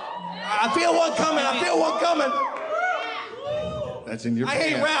 I feel one coming. That's in your I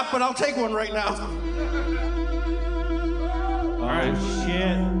hate rap, but I'll take one right now. All right,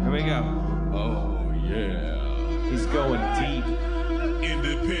 Shit. here we go. Oh, yeah. He's going deep.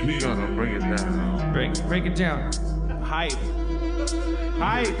 We're gonna bring it down. Break it down. Hype.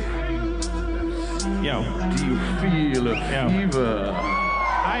 Yo. Do you feel a fever?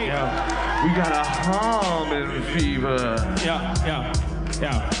 Hype. Yo. We got a harmony fever. Yo.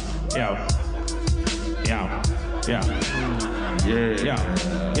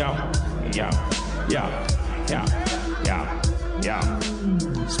 Yeah.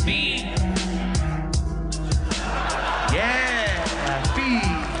 Speed. Yeah. Speed.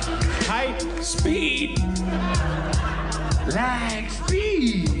 Hype. Speed. Like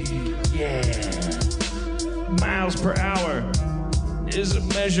speed. Yeah. Miles per hour is a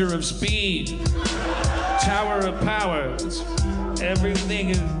measure of speed. Tower of power. It's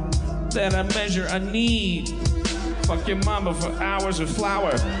everything that I measure I need. Fuck your mama for hours of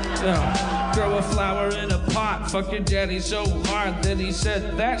flour. Throw a flower in a pot. Fuck your daddy so hard that he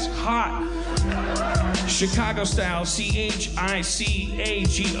said that's hot. Chicago style, CHICAGO.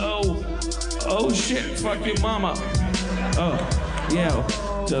 Oh shit, fuck your mama. Oh, yeah.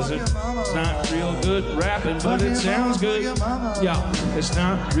 It's not real good rapping, but it sounds good. Yeah, it's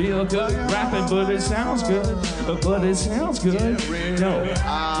not real good rapping, but it sounds good. But it sounds good. No,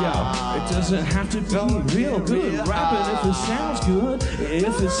 yeah, it doesn't have to be real good rapping if it sounds good.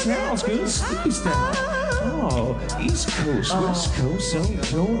 If it sounds good, sleepy style. Oh, East Coast, West Coast, so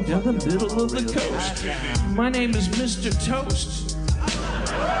going down the middle of the coast. My name is Mr. Toast.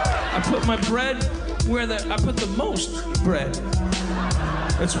 I put my bread where I put the most bread.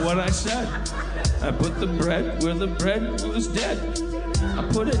 That's what I said. I put the bread where the bread was dead. I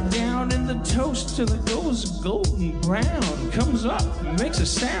put it down in the toast till it goes golden brown. Comes up, makes a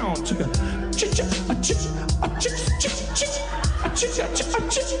sound.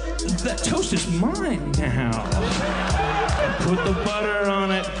 That toast is mine now. Put the butter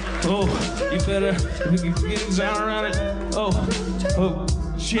on it. Oh, you better get exotic on it. Oh,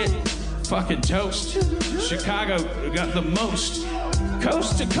 shit. Fucking toast. Chicago got the most.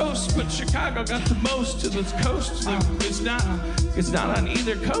 Coast to coast, but Chicago got the most to the coast. It's not on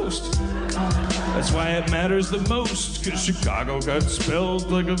either coast. That's why it matters the most, cause Chicago got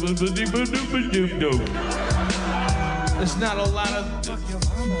spelled like a There's not a lot of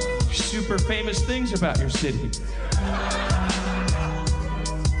super famous things about your city.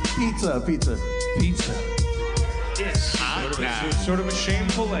 Pizza. It's sort of a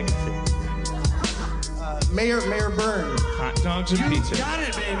shameful legacy. Mayor Byrne. Hot dogs and pizza. Got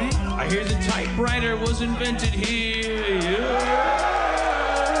it, baby. I hear the typewriter was invented here.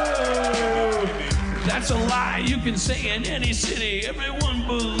 That's a lie you can say in any city. Everyone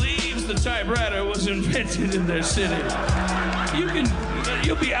believes the typewriter was invented in their city.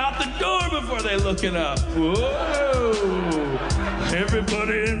 You'll be out the door before they look it up. Whoa!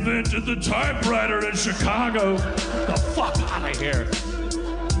 Everybody invented the typewriter in Chicago. Get the fuck out of here.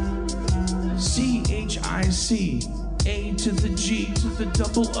 CHIC, A to the G to the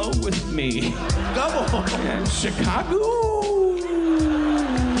double O with me. Double. Yeah, Chicago.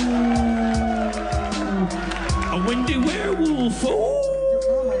 A windy werewolf.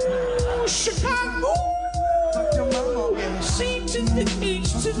 Oh, Chicago. C to the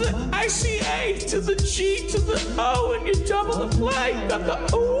H to the ICA to the G to the O, and you double the play. Got the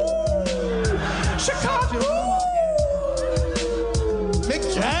O. Chicago. Mick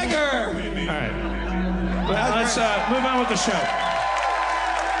Jagger. All right. Well, let's move on with the show.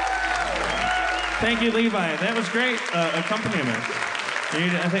 Thank you, Levi. That was great accompaniment.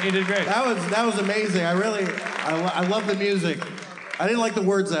 I think you did great. That was amazing. I love the music. I didn't like the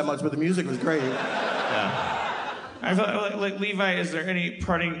words that much, but the music was great. Yeah. I feel like Levi, is there any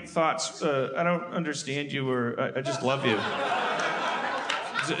parting thoughts? I don't understand you, or I just love you.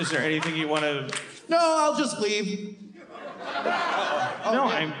 Is there anything you want to? No, I'll just leave. No,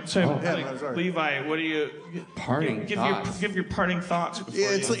 I'm saying, Levi, what do you? Parting thoughts. Give your parting thoughts. Before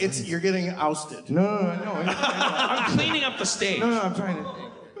It's you're getting ousted. No. I'm cleaning up the stage. No, I'm trying to.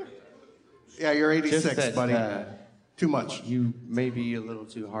 Yeah, you're 86, Just that, buddy. Too much. You may be a little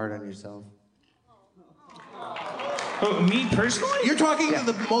too hard on yourself. Oh, me personally? You're talking to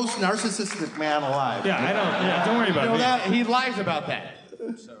the most narcissistic man alive. Yeah, I don't. Yeah, don't worry about me. That he lies about that.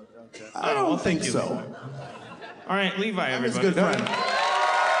 I don't think so. All right, Levi, I'm his everybody. good friend. All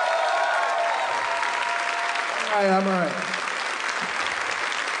right, I'm all right.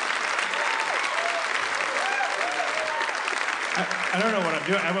 I don't know what I'm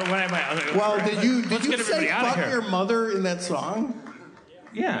doing. What am I? Well, did you get say everybody out of fuck here. your mother in that song?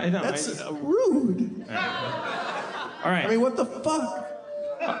 Yeah, I know. That's rude. All right. I mean, what the fuck?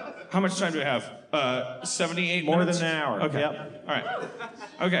 How much time do we have? 78 More minutes? than an hour. Okay. Yep. All right.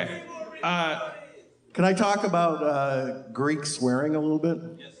 Okay. Can I talk about Greek swearing a little bit?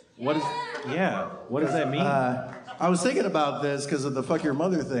 What does that mean? I was thinking about this because of the fuck your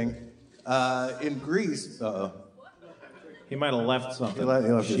mother thing. In Greece, He might have left something. He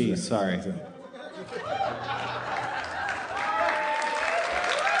left his thing. Sorry.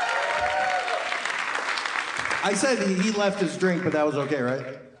 I said he left his drink, but that was okay, right?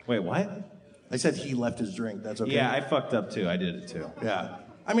 Wait, what? I said he left his drink. That's okay. Yeah, I fucked up too. I did it too. Yeah.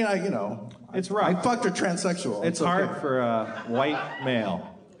 I mean, It's rough. I fucked a transsexual. It's okay. hard for a white male.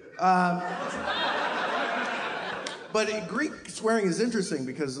 But Greek swearing is interesting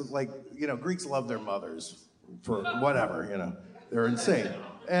because, Greeks love their mothers for whatever, They're insane.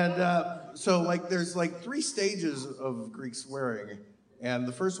 And so, there's, 3 stages of Greek swearing. And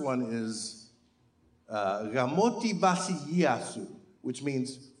the first one is gamoti vasiliasu, which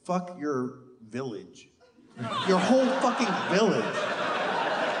means fuck your village. Your whole fucking village.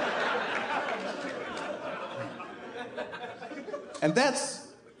 And that's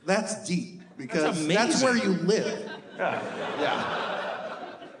deep because that's where you live. Yeah.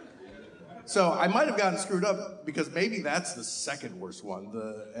 So I might have gotten screwed up because maybe that's the second worst one.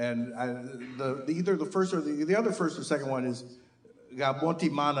 Either the first or the other first or second one is gamoti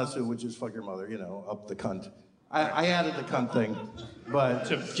manasu, which is fuck your mother, up the cunt. I added the cunt thing, but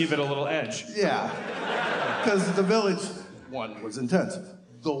to give it a little edge. Yeah, because the village one was intense.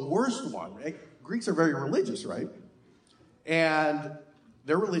 The worst one, Greeks are very religious, right? And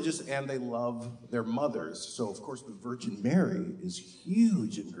they're religious and they love their mothers. So, of course, the Virgin Mary is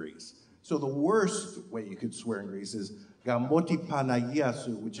huge in Greece. So the worst way you could swear in Greece is gamoti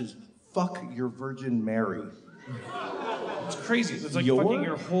panagiasu, which is fuck your Virgin Mary. It's crazy. It's like fucking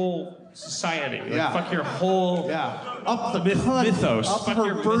your whole society. Yeah. Fuck your whole up the cunt, mythos. up Fuck her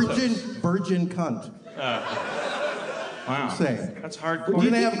your virgin cunt. Wow. Saying. That's hardcore. We're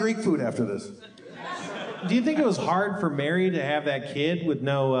gonna have Greek food after this. Do you think it was hard for Mary to have that kid with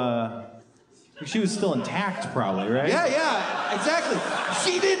no? She was still intact, probably, right? Yeah, exactly.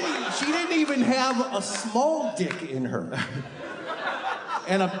 She didn't even have a small dick in her.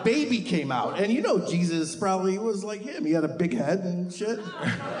 And a baby came out. And Jesus probably was like him. He had a big head and shit.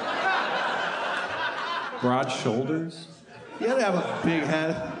 Broad shoulders. He had to have a big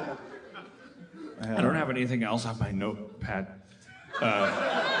head. I don't have anything else on my notepad.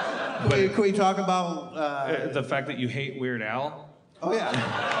 Can we talk about the fact that you hate Weird Al? Oh yeah.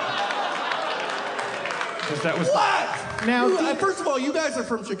 Because that was what? Now, first of all, you guys are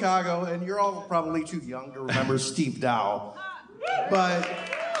from Chicago, and you're all probably too young to remember Steve Dow. But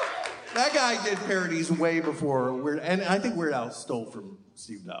that guy did parodies way before Weird, and I think Weird Al stole from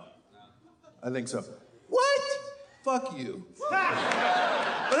Steve Dow. I think so. What? Fuck you.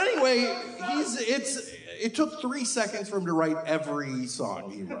 But anyway, it took 3 seconds for him to write every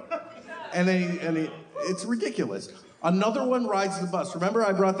song he wrote, and it's ridiculous. Another one rides the bus. Remember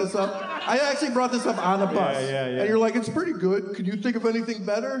I brought this up? I actually brought this up on a bus. Yeah. And you're like, it's pretty good. Can you think of anything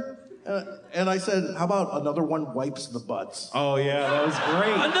better? And I said, how about another one wipes the butts? Oh yeah, that was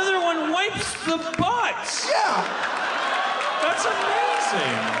great. Another one wipes the butts. Yeah. That's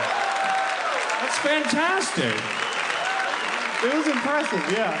amazing. That's fantastic. It was impressive,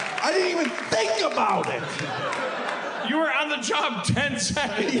 yeah. I didn't even think about it. You were on the job 10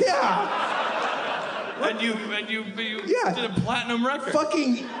 seconds. Yeah. And you did a platinum record.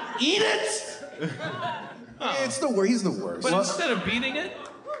 Fucking eat it. It's the worst. He's the worst. But instead of beating it?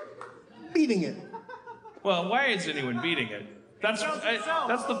 Beating it. Well, why is anyone beating it? That's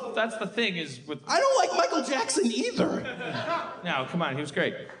the thing is with. I don't like Michael Jackson either. No, come on, he was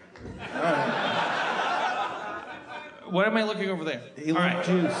great. All right. What am I looking over there? Halo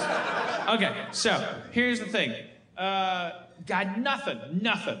juice. Okay, so here's the thing. Got nothing.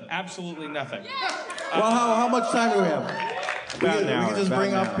 Absolutely nothing. Well, how much time do we have? We can just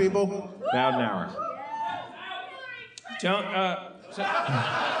bring up people? About an hour. Don't,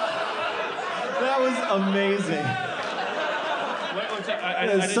 That was amazing. what's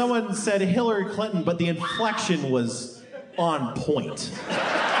that? Someone said Hillary Clinton, but the inflection was on point.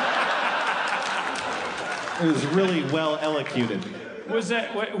 It was really well elocuted. Was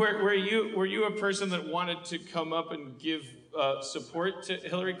that were you a person that wanted to come up and give support to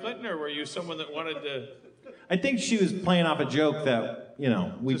Hillary Clinton, or were you someone that wanted to? I think she was playing off a joke that,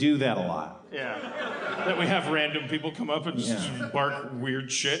 we do that a lot. Yeah, that we have random people come up and just bark weird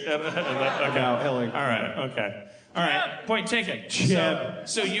shit at About Hillary. All right, okay. All right, point taken. Jeb.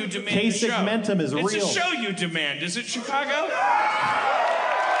 So you demand Kasich a show. Mentum is it's real. It's a show you demand. Is it Chicago?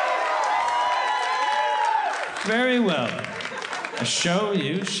 Very well. A show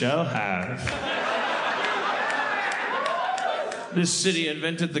you shall have. This city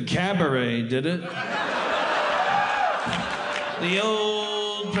invented the cabaret, did it? The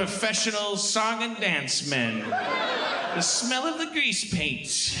old professional song and dance men. The smell of the grease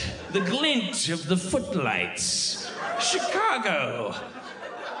paint. The glint of the footlights. Chicago.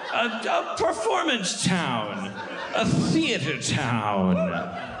 A performance town. A theater town.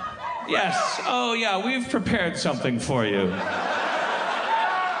 Yes. Oh, yeah, we've prepared something for you.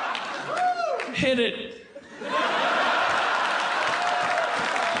 Hit it.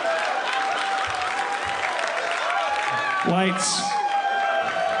 Lights.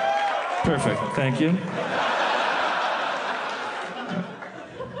 Perfect. Thank you.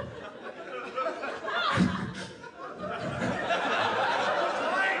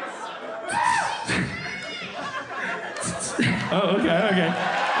 Oh, okay.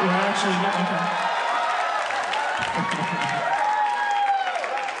 We're actually okay.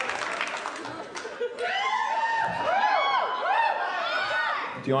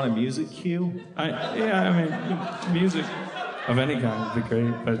 Do you want a music cue? Music of any kind would be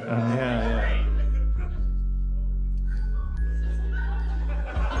great, but Yeah.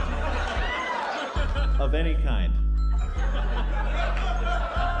 Of any kind.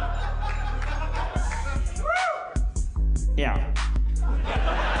 Yeah.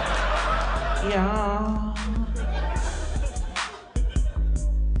 Yeah.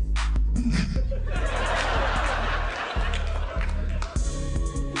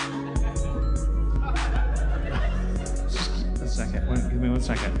 Give me 1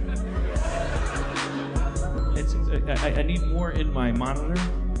 second. I need more in my monitor.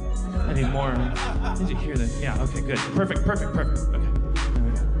 I need more. I need to hear this. Yeah, okay, good. Perfect. Okay. There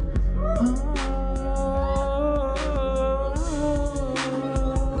we go.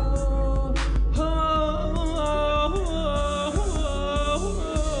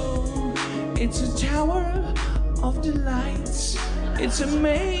 It's a tower of delights. It's a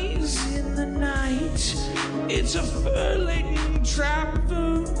maze in the night. It's a fur-laden trap.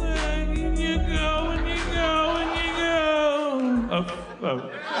 And you go, and you go, and you go.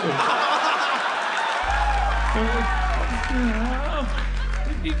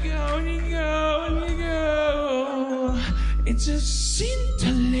 And you go, and you go, and you go. It's a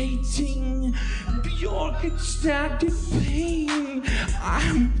scintillating Bjork-extracted pain.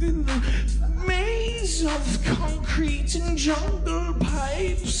 I'm in the maze of concrete and jungle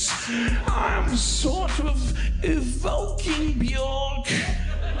pipes. I'm sort of evoking Bjork.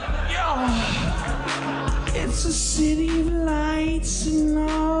 Yeah. It's a city of lights and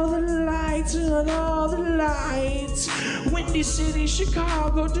all the lights and all the lights. Windy City,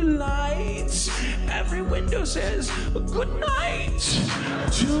 Chicago delights. Every window says good night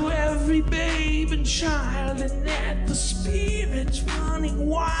to every babe and child, and that the spirit's running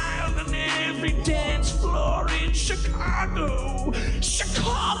wild on every dance floor in Chicago.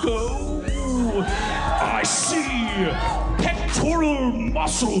 I see pectoral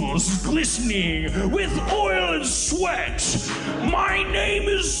muscles glistening with oil and sweat. My name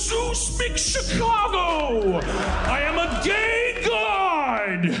is Zeus McChicago. I am a gay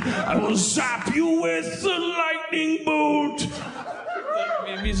god. I will zap you with the lightning bolt.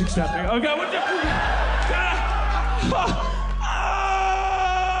 Music stopping. Okay, what the?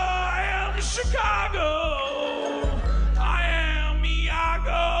 I am Chicago. I am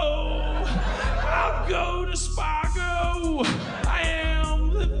Iago. I'll go to Spargo. I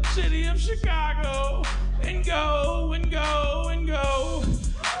am the city of Chicago. And go, and go, and go.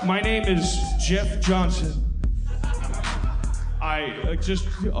 My name is Jeff Johnson. I just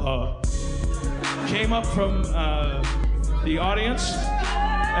came up from the audience,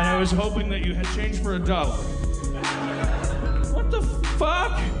 and I was hoping that you had change for $1. What the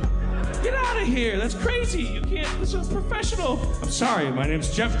fuck? Get out of here. That's crazy. You can't. This is professional. I'm sorry. My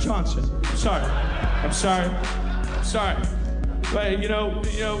name's Jeff Johnson. I'm sorry. But,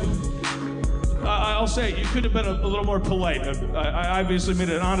 I'll say, you could have been a little more polite. I obviously made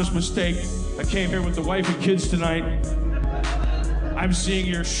an honest mistake. I came here with the wife and kids tonight. I'm seeing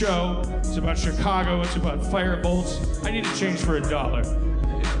your show. It's about Chicago. It's about fire bolts. I need a change for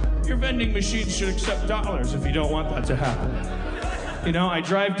 $1. Your vending machine should accept dollars if you don't want that to happen. I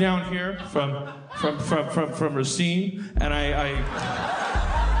drive down here from Racine, and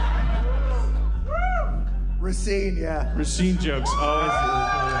Racine, yeah. Racine jokes always.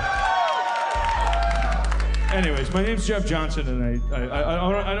 Anyways, my name's Jeff Johnson, and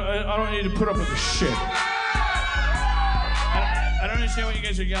I don't need to put up with this shit. I don't understand what you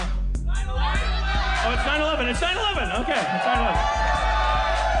guys are yelling. 9/11. Oh, it's 9/11. It's 9/11. Okay, it's 9/11.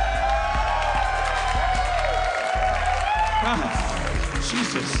 God,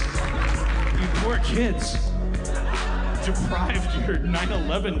 Jesus, you poor kids, deprived your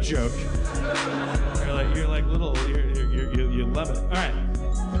 9/11 joke. You're like little. You love it. All right.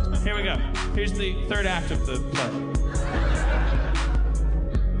 Here we go. Here's the third act of the play.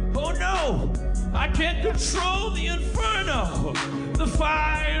 Oh no! I can't control the inferno! The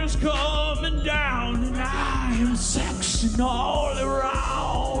fire's coming down and I am sexing all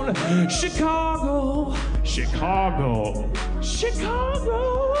around. Chicago, Chicago,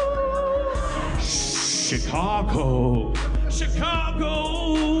 Chicago, Chicago,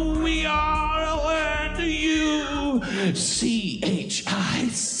 Chicago, we are a land of you. CHICAGO.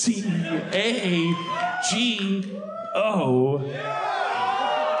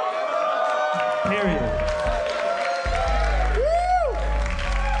 Period. Woo!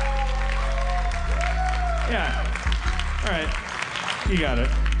 Yeah. All right. You got it.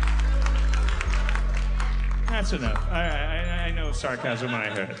 That's enough. I know sarcasm when I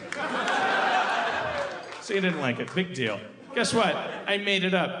heard it. So you didn't like it. Big deal. Guess what? I made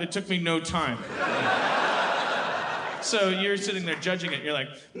it up. It took me no time. So you're sitting there judging it. You're like,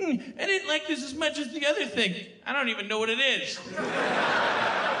 I didn't like this as much as the other thing. I don't even know what it is.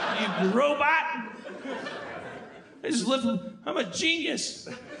 You robot. I'm a genius.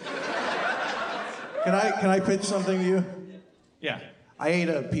 Can I pitch something to you? Yeah. I ate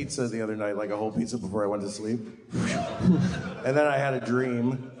a pizza the other night, like a whole pizza before I went to sleep. And then I had a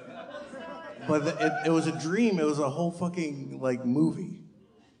dream. But it was a dream. It was a whole fucking, movie.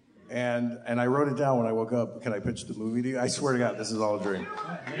 And I wrote it down when I woke up. Can I pitch the movie to you? I swear to God, this is all a dream.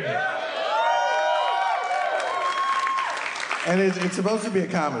 And it's supposed to be a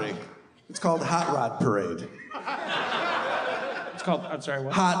comedy. It's called Hot Rod Parade. It's called, I'm sorry,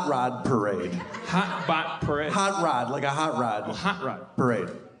 what? Hot Rod Parade. Hot Bot Parade. Hot Rod, like a hot rod. Oh, Hot Rod. Parade.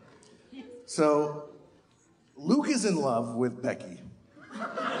 So, Luke is in love with Becky.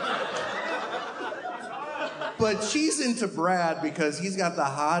 But she's into Brad because he's got the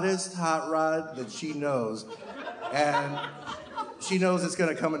hottest hot rod that she knows. And she knows it's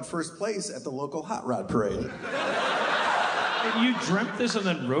going to come in first place at the local hot rod parade. And you dreamt this and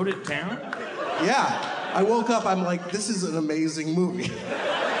then wrote it down? Yeah. I woke up, I'm like, this is an amazing movie.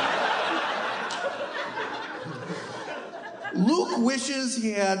 Luke wishes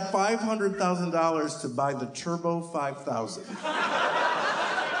he had $500,000 to buy the Turbo 5000.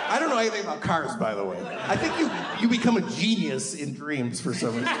 I don't know anything about cars, by the way. I think you become a genius in dreams for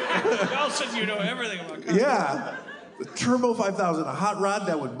some reason. All of a sudden you know everything about cars. Yeah. The Turbo 5000, a hot rod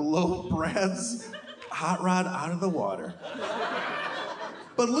that would blow Brad's hot rod out of the water.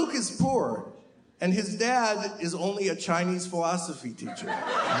 But Luke is poor, and his dad is only a Chinese philosophy teacher.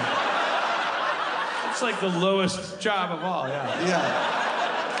 It's like the lowest job of all, yeah.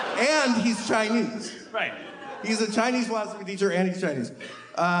 Yeah. And he's Chinese. Right. He's a Chinese philosophy teacher, and he's Chinese.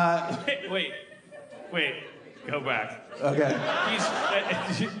 Wait. Go back. Okay.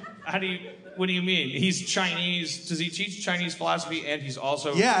 What do you mean? He's Chinese. Does he teach Chinese philosophy and he's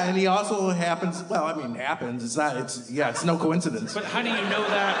also... Yeah, and he also happens, it's no coincidence. But how do you know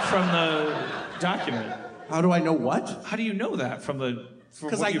that from the document? How do I know what? How do you know that from the...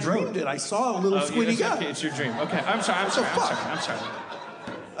 Because I dreamed it. I saw a little squinty guy. Okay, it's your dream. Okay, I'm sorry.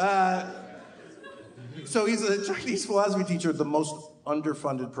 So he's a Chinese philosophy teacher at the most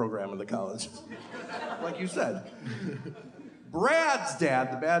underfunded program in the college. Like you said. Brad's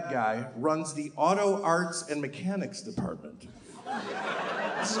dad, the bad guy, runs the auto arts and mechanics department.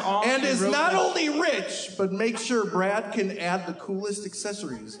 And is not only rich, but makes sure Brad can add the coolest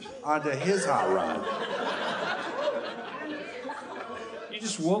accessories onto his hot rod. You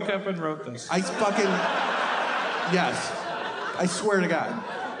just woke up and wrote this. Yes. I swear to God.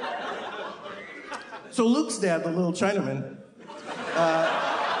 So Luke's dad, the little Chinaman,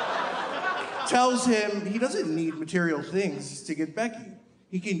 tells him he doesn't need material things to get Becky.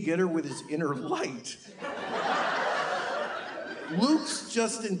 He can get her with his inner light. Luke's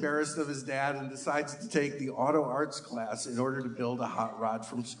just embarrassed of his dad and decides to take the auto arts class in order to build a hot rod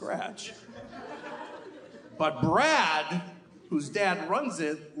from scratch. But Brad, whose dad runs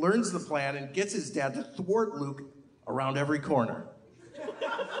it, learns the plan and gets his dad to thwart Luke around every corner.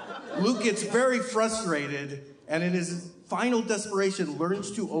 Luke gets very frustrated and in his final desperation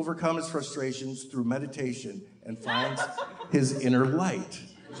learns to overcome his frustrations through meditation and finds his inner light.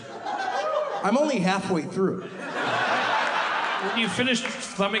 I'm only halfway through. When you finished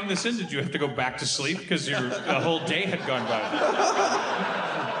thumbing this in, did you have to go back to sleep because the whole day had gone by?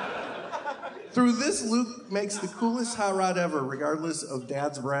 Through this, Luke makes the coolest hot rod ever, regardless of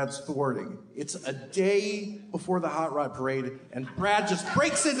Brad's thwarting. It's a day before the hot rod parade, and Brad just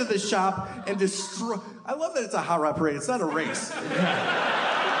breaks into the shop and I love that it's a hot rod parade. It's not a race.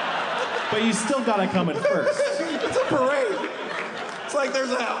 But you still gotta come in first. It's a parade. It's like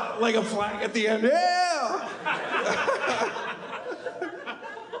there's a flag at the end. Yeah.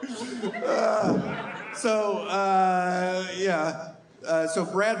 So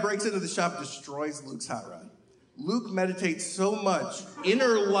Brad breaks into the shop, destroys Luke's hot rod. Luke meditates so much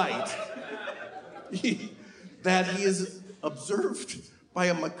inner light that he is observed by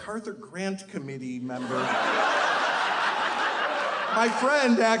a MacArthur Grant Committee member. My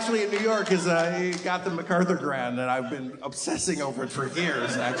friend, actually, in New York, he got the MacArthur Grant, and I've been obsessing over it for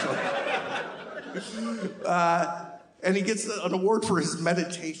years, actually. And he gets an award for his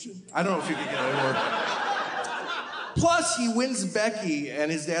meditation. I don't know if you can get an award. Plus, he wins Becky, and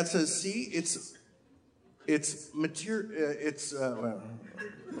his dad says, "See, it's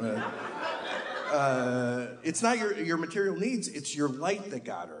not your material needs; it's your light that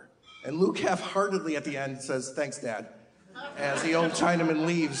got her." And Luke half-heartedly at the end says, "Thanks, Dad," as the old Chinaman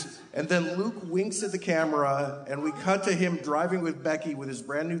leaves. And then Luke winks at the camera, and we cut to him driving with Becky with his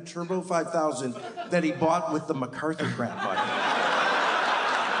brand new Turbo 5000 that he bought with the MacArthur Grant money.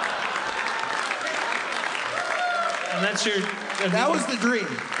 And that's your... That was the dream.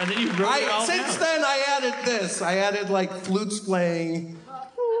 And then you wrote it all Since down. then, I added this. I added, like, flutes playing.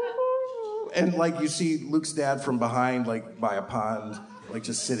 And, like, you see Luke's dad from behind, like, by a pond, like,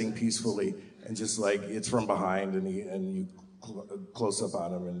 just sitting peacefully. And just, like, it's from behind, and you close up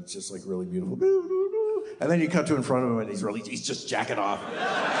on him, and it's just, like, really beautiful. And then you cut to in front of him, and he's just jacking off.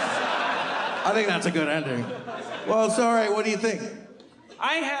 I think that's a good ending. Well, sorry, what do you think?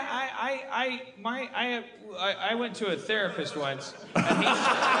 I went to a therapist once, and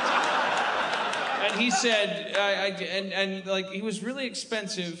he said, like he was really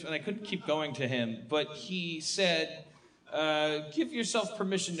expensive, and I couldn't keep going to him. But he said, give yourself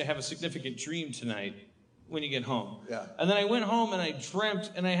permission to have a significant dream tonight when you get home. Yeah. And then I went home and I dreamt,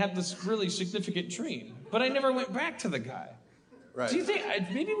 and I had this really significant dream, but I never went back to the guy. Right. Do you think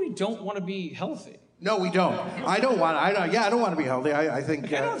maybe we don't want to be healthy? No, we don't. I don't want to be healthy. I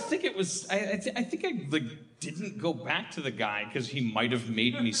think. I don't think it was. I think I didn't go back to the guy because he might have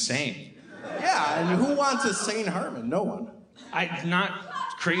made me sane. Yeah, and who wants a sane Harmon? No one. Not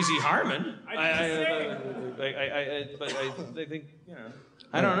crazy Harmon. But I think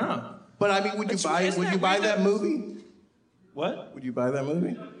I don't know. But I mean, would you buy that movie? What? Would you buy that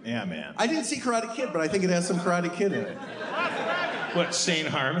movie? Yeah, man. I didn't see Karate Kid, but I think it has some Karate Kid in it. What, Sane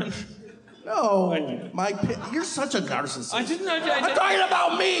Harmon? No, you're such a narcissist. I didn't know. I'm talking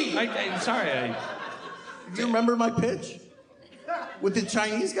about me. Sorry. Do you remember my pitch with the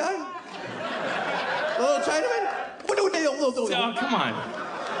Chinese guy, the little Chinaman? Oh, come on.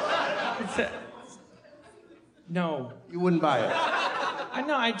 No, you wouldn't buy it. I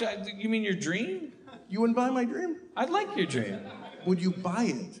know. You mean your dream? You wouldn't buy my dream? I'd like your dream. Would you buy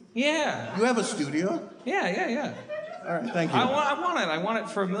it? Yeah. You have a studio? Yeah. All right, thank you. I want it. I want it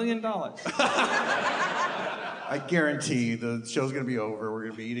for $1 million. I guarantee the show's gonna be over. We're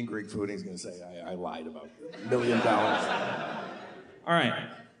gonna be eating Greek food, and he's gonna say, I lied about $1 million. All right.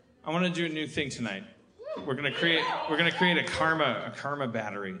 I want to do a new thing tonight. We're gonna create a karma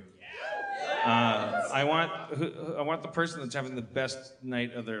battery. I want the person that's having the best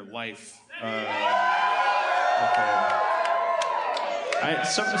night of their life.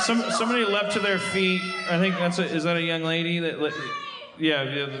 Somebody leapt to their feet. I think is that a young lady that?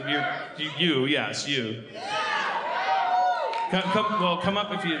 You. Yes, you. Come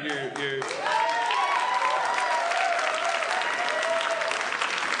up if you're.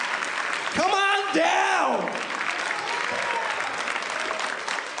 Come on down.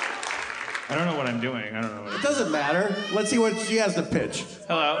 I don't know what I'm doing. I don't know what It doesn't matter. Let's see what she has to pitch.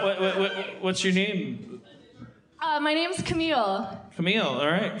 Hello. What's your name? My name's Camille. Camille. All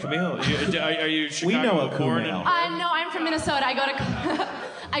right, Camille. Are you Chicago We know a born? Camille. No, I'm from Minnesota. I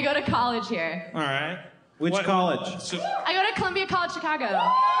go to college here. All right. Which college? I go to Columbia College Chicago.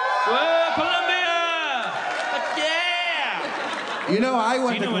 Whoa, Columbia! Yeah! You know, I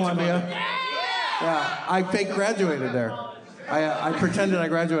went to Columbia. Yeah, I fake graduated there. I pretended I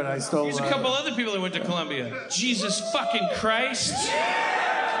graduated. I stole. There's a couple other people that went to Columbia. Jesus fucking Christ!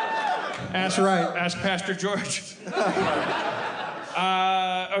 That's right. Ask Pastor George. Okay,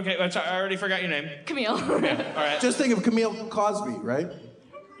 I already forgot your name. Camille. Yeah, all right. Just think of Camille Cosby, right?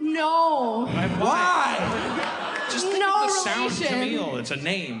 No. Why? Just think No of the sound relation. Camille. It's a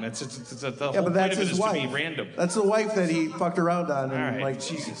name. It's the Yeah, whole but that's point of it his is wife. to be random. That's the wife that he fucked around on, and All right. like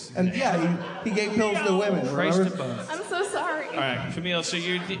Jesus. And yeah, he gave pills to women. Christ Remember? above. I'm so sorry. All right, Camille. So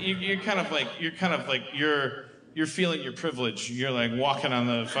you're kind of like you're feeling your privilege. You're like walking on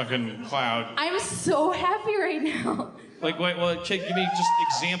the fucking cloud. I'm so happy right now. Like, wait, well, give me just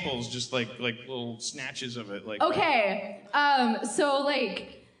examples, just like little snatches of it. Like, Okay. So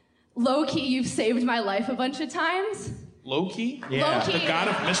like, low key, you've saved my life a bunch of times. Loki? Yeah. Loki. The god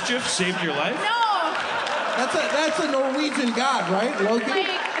of mischief saved your life? No. That's a Norwegian god, right? Loki.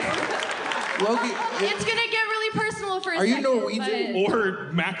 Loki. It's gonna get really personal for a Are you second. Norwegian?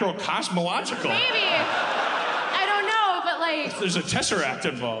 Or macrocosmological? Maybe. I don't know, but like, There's a tesseract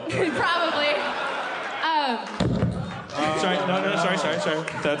involved. probably. Sorry.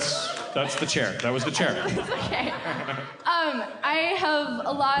 That's the chair. That was the chair. It's okay. I have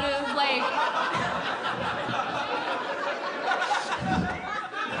a lot of like.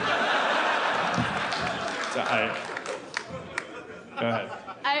 Go ahead.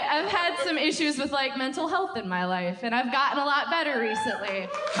 I've had some issues with like mental health in my life, and I've gotten a lot better recently.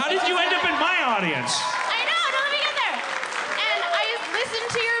 How did you end up in my audience? I know, no, let me get there. And I listen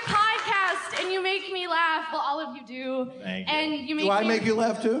to your podcast, and you make me laugh. Well, all of you do. Thank you. And you make Do I me. make you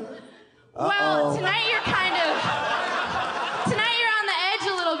laugh too? Well, tonight you're on the edge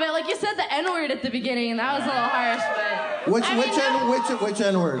a little bit. Like you said the N-word at the beginning, and that was a little harsh, but. Which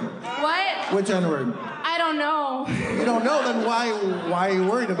N-word? What? Which N-word? I don't know. You don't know, then why are you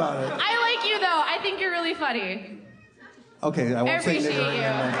worried about it? I like you though. I think you're really funny. Okay, I won't say appreciate nigger you.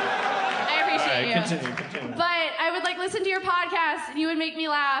 again. I appreciate you. Continue. But I would like listen to your podcast, and you would make me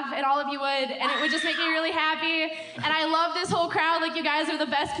laugh, and all of you would, and it would just make me really happy. And I love this whole crowd. Like you guys are the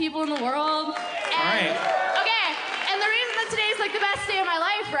best people in the world. And, okay. And the reason that today's like the best day of my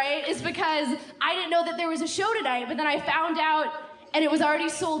life, right, is because I didn't know that there was a show tonight, but then I found out, and it was already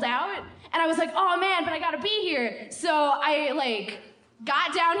sold out. And I was like, oh man, but I gotta be here. So I like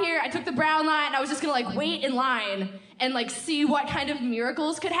got down here, I took the brown line, and I was just gonna like wait in line and like see what kind of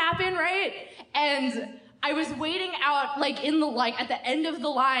miracles could happen, right? And I was waiting out like in the like at the end of the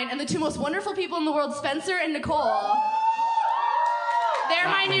line, and the two most wonderful people in the world, Spencer and Nicole, they're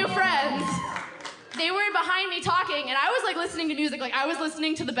my new friends. They were behind me talking, and I was like listening to music, like I was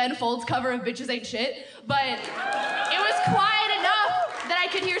listening to the Ben Folds cover of Bitches Ain't Shit, but it was quiet enough that I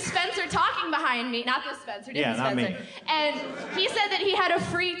could hear Spencer talking behind me. Not this Spencer, different Yeah, not Spencer. me. And he said that he had a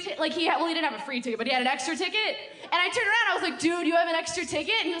free he didn't have a free ticket, but he had an extra ticket. And I turned around, I was like, dude, you have an extra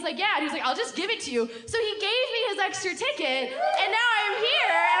ticket? And he was like, yeah. And he was like, I'll just give it to you. So he gave me his extra ticket, and now I'm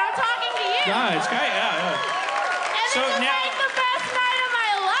here, and I'm talking to you. Yeah. And So this is now- like the best night of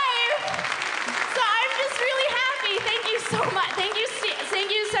my life. So I'm just really happy. Thank you so much. Thank you,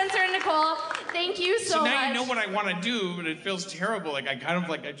 Spencer and Nicole. Thank you so much. now you know what I want to do, but it feels terrible. Like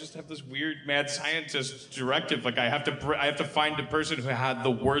I just have this weird mad scientist directive. Like I have to find the person who had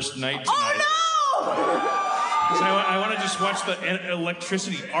the worst night tonight. Oh no! So I want to just watch the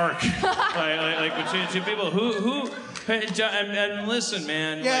electricity arc. like between two people who. And listen,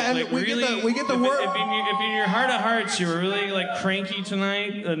 man. Yeah, like, and we really, get the if, word. If in your heart of hearts you were really like cranky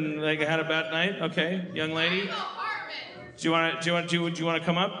tonight and like had a bad night, okay, young lady. Do you want to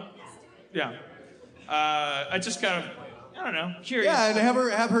come up? Yeah. I just kind of, I don't know, curious. Yeah, and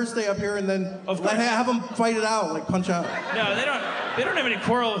have her stay up here, and then have them fight it out, like punch out. No, they don't have any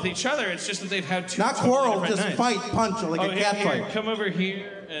quarrel with each other. It's just that they've had two. Not totally quarrel, different just nights. fight, punch, like a cat here, fight. Come over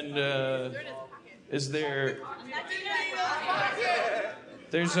here, and is there?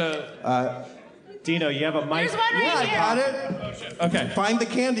 There's a. Dino, you have a mic. There's one right Yeah, I here. got it. Oh, shit. Okay. Find the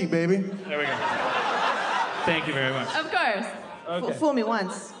candy, baby. There we go. Thank you very much. Of course. Okay. Fool me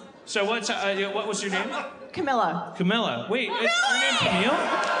once. So what was your name? Camilla. Camilla. Wait, is your name Camille?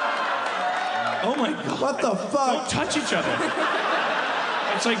 Oh my God. What the fuck? Don't touch each other.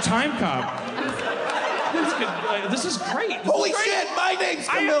 It's like Time Cop. That's good. This is great. Holy shit, my name's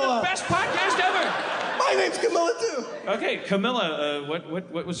Camilla. I have the best podcast ever. My name's Camilla, too. Okay, Camilla,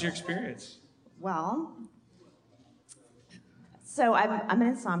 what was your experience? Well, so I'm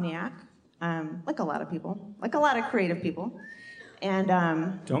an insomniac, like a lot of people, like a lot of creative people. And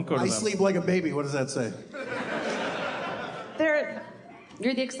don't go to I them. sleep like a baby. What does that say?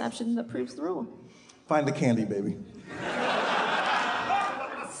 You're the exception that proves the rule. Find the candy, baby.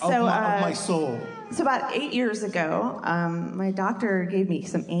 So, of my soul. So about 8 years ago, my doctor gave me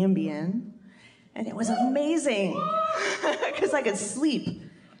some Ambien, and it was amazing because I could sleep,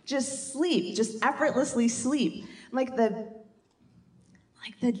 just effortlessly sleep, like the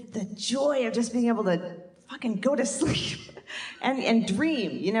joy of just being able to fucking go to sleep and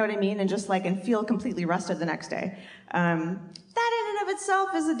dream, you know what I mean, and just and feel completely rested the next day. That in and of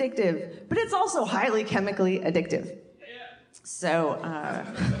itself is addictive, but it's also highly chemically addictive. So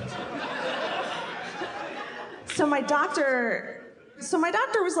my doctor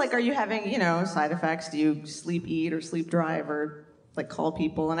was like, "Are you having, side effects? Do you sleep eat or sleep drive or call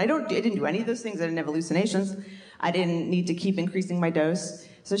people?" And I didn't do any of those things. I didn't have hallucinations. I didn't need to keep increasing my dose.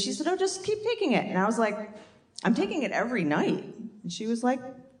 So she said, "Oh, just keep taking it." And I was like, "I'm taking it every night." And she was like,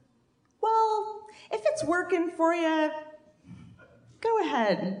 "Well, if it's working for you, go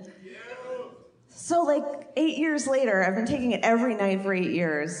ahead." So 8 years later, I've been taking it every night for 8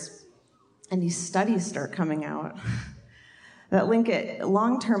 years, and these studies start coming out that link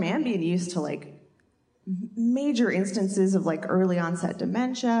long-term Ambien use to major instances of early onset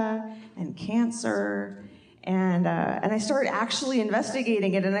dementia and cancer, and I started actually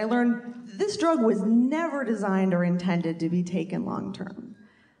investigating it, and I learned this drug was never designed or intended to be taken long-term,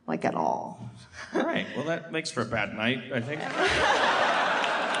 at all. All right. Well, that makes for a bad night, I think.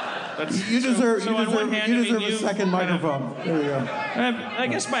 You deserve a second microphone. There you go. I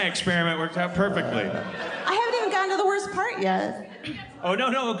guess my experiment worked out perfectly. I haven't even gotten to the worst part yet. Oh,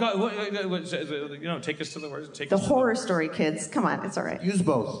 no. Take us to the worst. The horror story, kids. Come on, it's all right. Use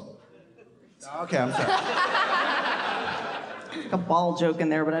both. Okay, I'm sorry. A ball joke in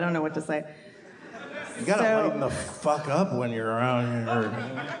there, but I don't know what to say. You gotta lighten the fuck up when you're around here.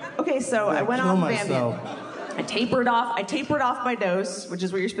 Okay, so I went off myself. Ambien. I tapered off my dose, which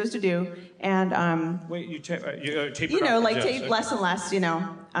is what you're supposed to do, and wait, you tapered off tape the dose. less and less,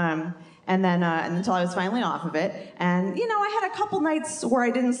 and then until I was finally off of it, and I had a couple nights where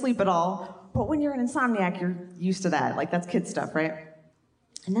I didn't sleep at all. But when you're an insomniac, you're used to that. That's kid stuff, right?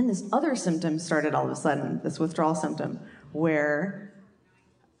 And then this other symptom started all of a sudden, this withdrawal symptom, where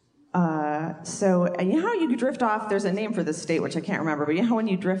so you know how you drift off, there's a name for this state which I can't remember, but you know how when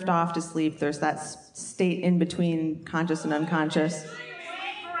you drift off to sleep there's that state in between conscious and unconscious?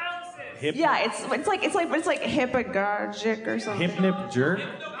 Yeah, it's like hypnagogic or something. Hypnip-jerk?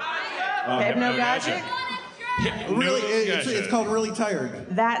 Hypnagogic? Really, it's called really tired.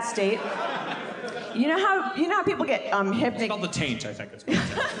 That state. You know how people get hypnic. It's called the taint, I think it's called.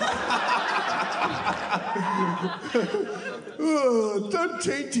 Done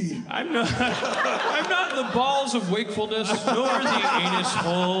tainty. I'm not the balls of wakefulness, nor the anus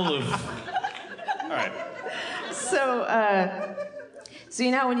hole of. All right. So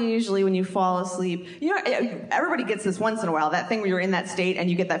when you fall asleep, everybody gets this once in a while, that thing where you're in that state and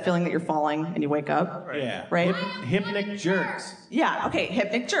you get that feeling that you're falling and you wake up. Right. Yeah. Right? Hypnic jerks. Yeah, okay,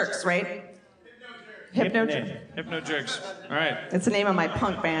 hypnic jerks, right? Hypno jerks. All right. It's the name of my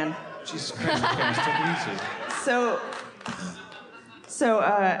punk band. Jesus Christ, guys, take it easy. So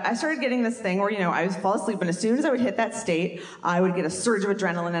I started getting this thing where, I would fall asleep, and as soon as I would hit that state, I would get a surge of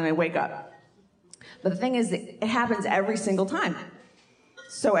adrenaline and I'd wake up. But the thing is, it happens every single time.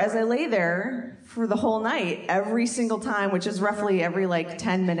 So as I lay there for the whole night, every single time, which is roughly every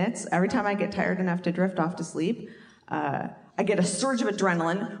 10 minutes, every time I get tired enough to drift off to sleep, I get a surge of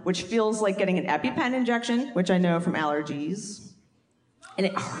adrenaline, which feels like getting an EpiPen injection, which I know from allergies. And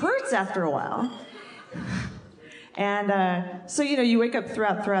it hurts after a while. And so, you wake up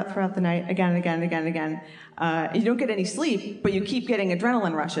throughout the night, again and again. You don't get any sleep, but you keep getting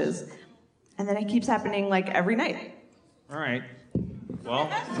adrenaline rushes. And then it keeps happening every night. All right.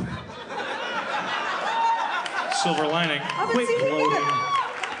 Well, silver lining.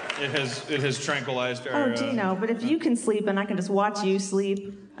 It has tranquilized our... Oh, Gino, but if you can sleep and I can just watch you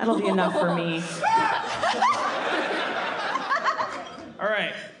sleep, that'll be enough for me. All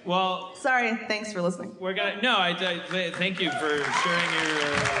right. Well... Sorry. Thanks for listening. We're gonna... No, I thank you for sharing your...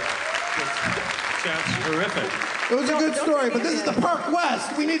 Sounds horrific. It was a good story, but this is the Park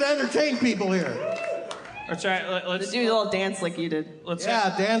West. We need to entertain people here. Let's try. Let's do a little dance like you did.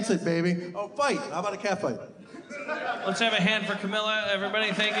 Dance it, baby. Oh, fight. How about a cat fight? Let's have a hand for Camilla,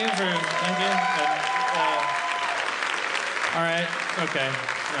 everybody. Thank you. All right. Okay.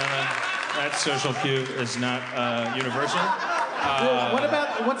 That social cue is not universal. Well,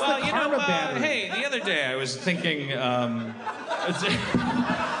 what's the karma battery? Hey, the other day I was thinking,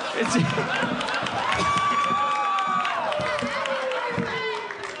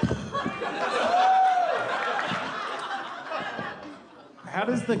 How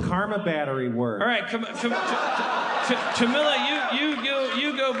does the karma battery work? All right, Camilla,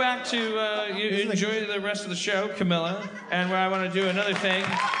 you go back to you enjoy the rest of the show, Camilla, and I want to do another thing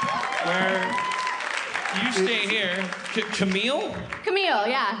where you stay here. Camille? Camille,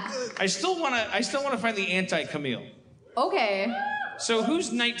 yeah. I still want to find the anti-Camille. Okay. So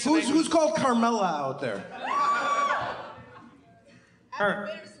who's night tonight? Who's called Carmella out there?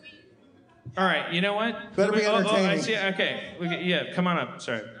 All right, you know what? Better be entertaining. I see. Okay. Yeah, come on up.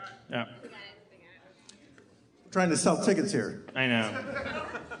 Sorry. Yeah. Trying to sell tickets here. I know.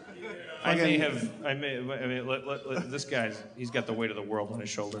 I may have. This guy's. He's got the weight of the world on his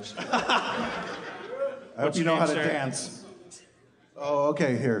shoulders. I hope you know how to dance. Oh,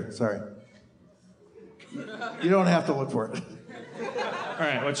 okay. Here. Sorry. You don't have to look for it. All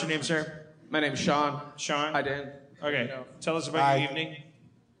right. What's your name, sir? My name's Sean. Sean. Hi, Dan. Okay. Tell us about your evening.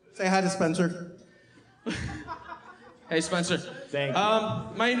 Say hi to Spencer. Hey, Spencer. Thank you.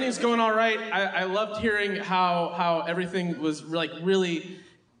 My evening's going all right. I loved hearing how everything was really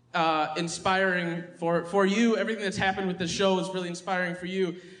inspiring for you. Everything that's happened with the show is really inspiring for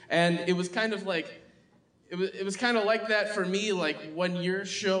you, and it was kind of like it was kind of like that for me. Like when your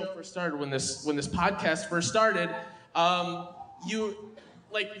show first started, when this podcast first started, you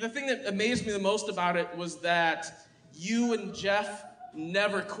like the thing that amazed me the most about it was that you and Jeff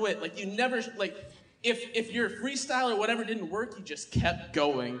never quit. Like you never if your freestyle or whatever didn't work, you just kept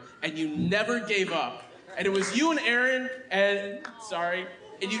going and you never gave up. And it was you and Aaron and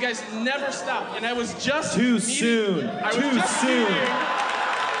you guys never stopped. And I was just Too soon. I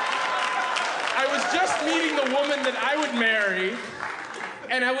was just meeting the woman that I would marry.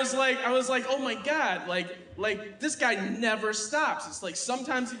 And I was like, oh my God, like this guy never stops. It's like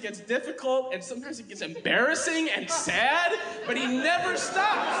sometimes it gets difficult and sometimes it gets embarrassing and sad, but he never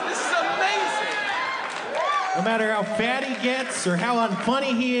stops. This is amazing. No matter how fat he gets, or how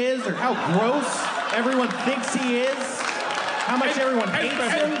unfunny he is, or how gross everyone thinks he is, how much everyone hates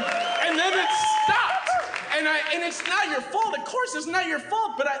him. And then it stopped. And it's not your fault. Of course, it's not your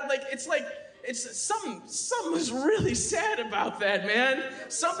fault. But something was really sad about that, man.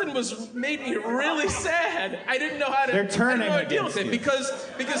 Something made me really sad. I didn't know how to. They're turning I didn't know how to deal with it because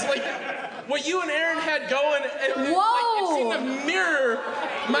like what you and Aaron had going, it seemed to mirror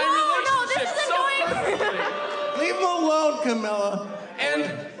my relationship so perfectly. Leave him alone, Camilla.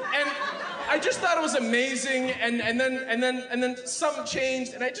 And I just thought it was amazing. And then something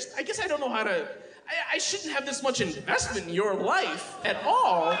changed, and I guess I don't know how to. I shouldn't have this much investment in your life at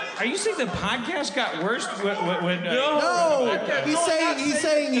all. Are you saying the podcast got worse? No. He's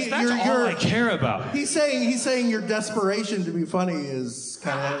saying that's all I care about. He's saying your desperation to be funny is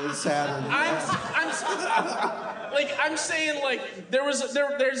kind of sad. I'm saying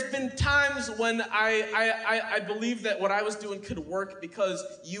there's been times when I believed that what I was doing could work because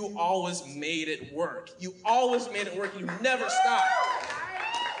you always made it work. You always made it work. You never stopped.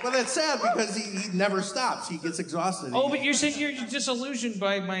 Well, that's sad because he never stops. He gets exhausted. Oh, but you're saying you're disillusioned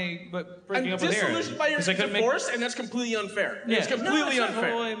by my breaking up with Aaron. I'm disillusioned by your divorce, and that's completely unfair. Yeah. It's completely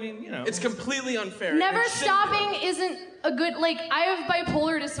unfair. Well, I mean, It's completely unfair. Never stopping isn't a good, I have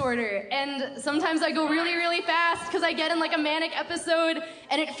bipolar disorder, and sometimes I go really, really fast because I get in a manic episode,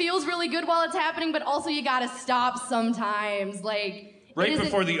 and it feels really good while it's happening, but also you gotta stop sometimes, Right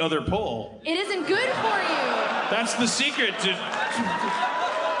before the other pole. It isn't good for you. That's the secret to...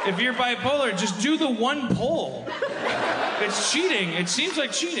 If you're bipolar, just do the one pole. It's cheating. It seems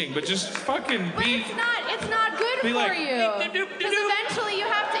like cheating, but just fucking be... It's not good for you. Because eventually you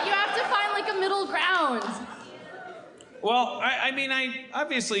have to find a middle ground. Well, I mean, I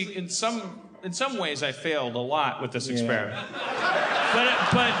obviously in some ways I failed a lot with this experiment.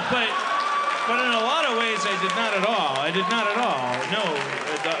 But in a lot of ways I did not at all. No,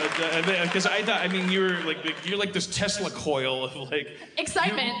 because I thought, you're like this Tesla coil of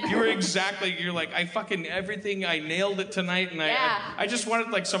excitement. You're everything. I nailed it tonight, and I just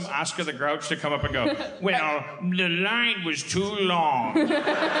wanted some Oscar the Grouch to come up and go, well, the line was too long,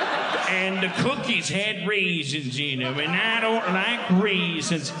 and the cookies had raisins in them, and I don't like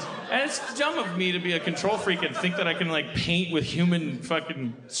raisins. And it's dumb of me to be a control freak and think that I can paint with human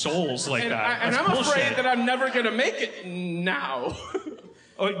fucking souls like that. And I'm afraid that I'm never gonna make it now.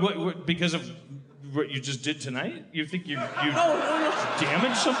 Oh, because of what you just did tonight? You think you No.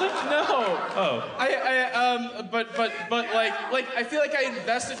 damaged something? No. Oh. But like I feel like I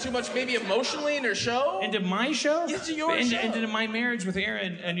invested too much, maybe emotionally, in her show. Into my show? Into your show. Into my marriage with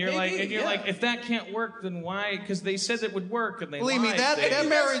Aaron, and you're like, if that can't work, then why? Because they said it would work, and they Believe me, lied. that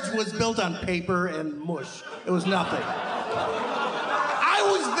marriage was built on paper and mush. It was nothing. I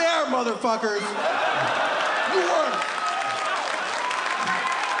was there, motherfuckers. You weren't.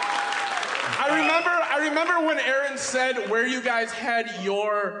 I remember when Aaron said where you guys had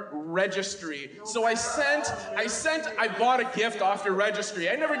your registry. So I bought a gift off your registry.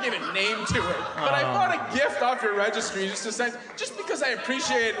 I never gave a name to it, but I bought a gift off your registry just because I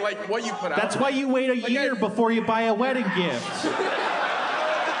appreciate like what you put out. That's why you wait a year before you buy a wedding gift.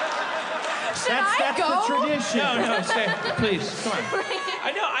 That's the tradition. No, stay. Please, come on.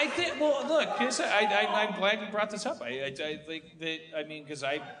 I know. I think. Well, look. I'm glad you brought this up. I think that. I mean, because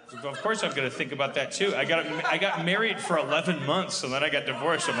of course, I'm going to think about that too. I got married for 11 months, and then I got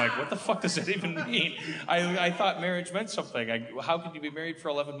divorced. I'm like, what the fuck does that even mean? I thought marriage meant something. How could you be married for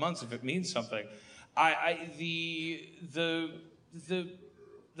 11 months if it means something? The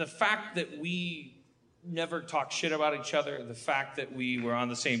fact that we never talked shit about each other, the fact that we were on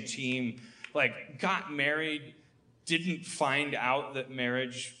the same team, like got married, didn't find out that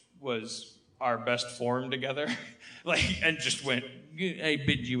marriage was our best form together, like, and just went, I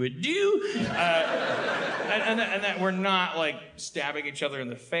bid you adieu, and that we're not like stabbing each other in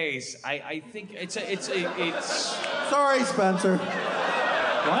the face. I think it's. Sorry, Spencer.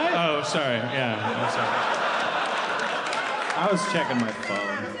 What? Oh, sorry. Yeah, I'm sorry. I was checking my phone.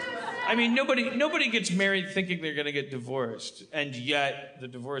 I mean, nobody gets married thinking they're gonna get divorced, and yet the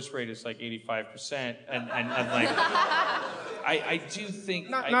divorce rate is like 85%, and like, I do think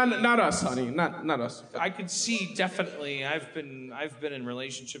not us, honey, not us. I could see definitely. I've been in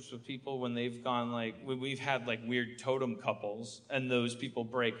relationships with people when they've gone like we've had like weird totem couples, and those people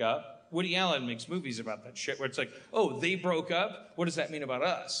break up. Woody Allen makes movies about that shit where it's like, oh, they broke up. What does that mean about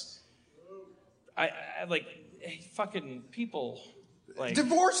us? I like fucking people. Like,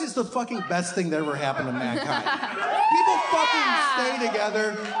 divorce is the fucking best thing that ever happened to mankind. People fucking stay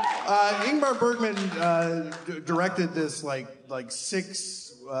together. Ingmar Bergman directed this like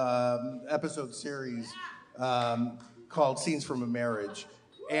 6 episode series called Scenes from a Marriage.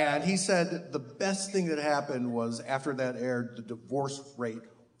 And he said the best thing that happened was after that aired, the divorce rate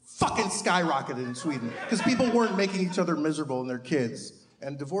fucking skyrocketed in Sweden because people weren't making each other miserable and their kids.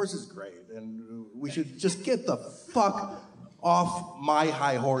 And divorce is great. And we should just get the fuck off my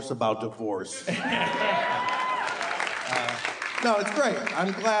high horse about divorce. No, it's great.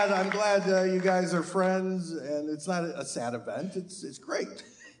 I'm glad you guys are friends, and it's not a sad event. It's great.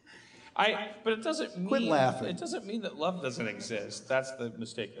 But it doesn't mean. Quit laughing. It doesn't mean that love doesn't exist. That's the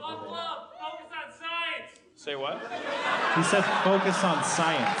mistake that we made. Love, focus on science. Say what? He said focus on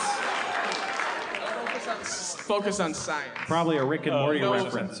science. Focus on science. Probably a Rick and Morty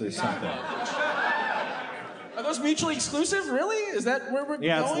reference or something. Are those mutually exclusive? Really? Is that where we're going?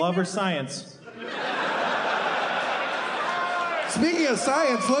 Yeah, it's love or science. Speaking of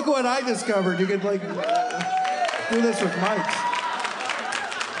science, look what I discovered. You could like do this with mics.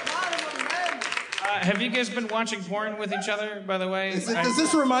 Have you guys been watching porn with each other, by the way? Does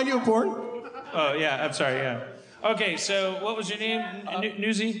this remind you of porn? Oh, yeah, I'm sorry, yeah. Okay, so what was your name?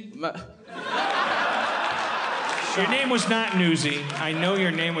 Newsy? Your name was not Newsy. I know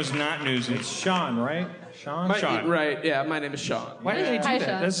your name was not Newsy. It's Sean, right? Sean? Right, yeah, my name is Sean. Why did I do Hi, that?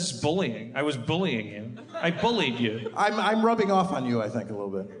 Sean. This is bullying. I was bullying you. I bullied you. I'm rubbing off on you, I think, a little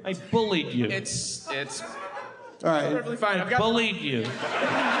bit. I bullied you. It's all right. perfectly fine. I bullied you.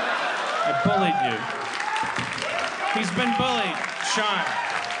 I bullied you. He's been bullied. Sean.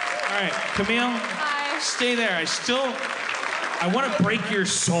 All right, Camille. Hi. Stay there. I want to break your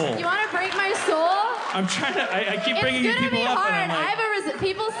soul. You want to break my soul? I'm trying to. I keep bringing you It's gonna people be up, hard. and I'm like,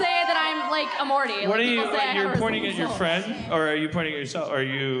 People say that I'm like a Morty. what like, are you? people say I have You're a pointing at resentful your soul. friend, or are you pointing at yourself? Are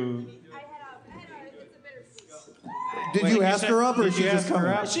you? Did you ask her up, or did she just come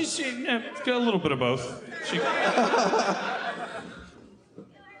up? A little bit of both.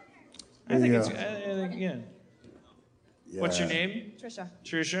 I think it's. Yeah. What's your name? Trisha.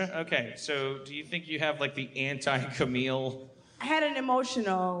 Trisha. Okay. So, do you think you have like the anti-Camille? I had an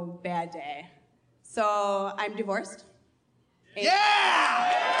emotional bad day. So I'm divorced.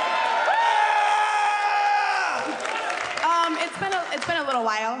 It's been a little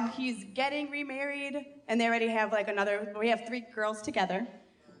while. He's getting remarried, and they already have like another. We have 3 girls together,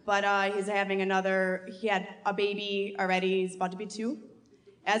 but he's having another. He had a baby already. He's about to be 2.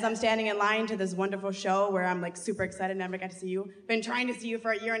 As I'm standing in line to this wonderful show where I'm like super excited, never got to see you. Been trying to see you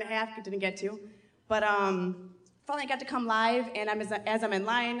for a year and a half, but didn't get to. But finally I got to come live, and as I'm in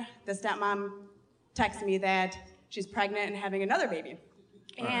line, the stepmom texts me that she's pregnant and having another baby.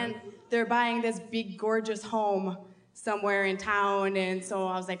 And they're buying this big, gorgeous home somewhere in town, and so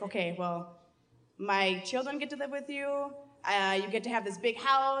I was like, okay, well, my children get to live with you, you get to have this big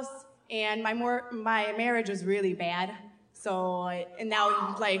house, and my marriage was really bad. So, and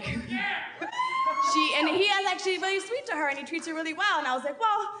now, like, he is actually really sweet to her, and he treats her really well. And I was like,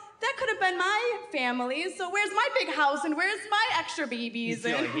 well, that could have been my family. So where's my big house, and where's my extra babies? You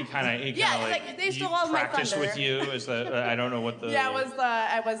feel like he kind of like they stole all my thunder. Practiced with you as the I don't know what the I was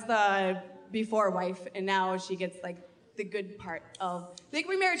the before wife, and now she gets like the good part of. Like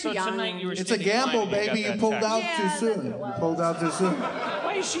we married too young. It's a gamble, baby. You pulled out too soon. You pulled out too soon.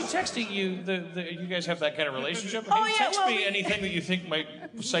 Why is she texting you? You guys have that kind of relationship? Hey, text me anything that you think might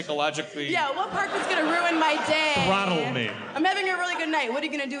psychologically. Yeah, what part was gonna ruin my day? Throttle me. I'm having a really good night. What are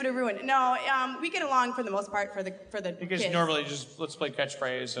you gonna do to ruin it? No, we get along for the most part for the You guys kids. normally just let's play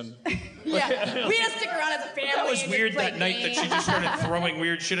catchphrase and. Yeah, we had to stick around as a family. That was and weird just play that night that she just started throwing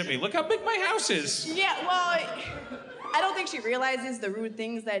weird shit at me. Look how big my house is. Yeah, well, I don't think she realizes the rude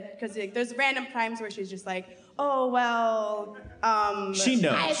things because there's random times where she's just like, oh, well, She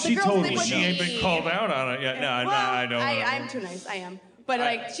knows. She told me. She ain't been called out on it yet. No, I don't. I'm too nice. I am. But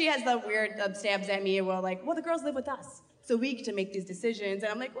like, she has the weird stabs at me. Well, the girls live with us, so we get to make these decisions.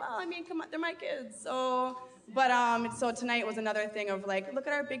 And I'm like, well, I mean, come on, they're my kids. So, but so tonight was another thing of like, look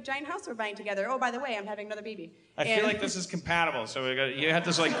at our big giant house we're buying together. Oh, by the way, I'm having another baby. I feel like this is compatible. So you had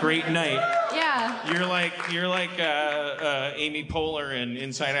this like great night. Yeah. You're like Amy Poehler in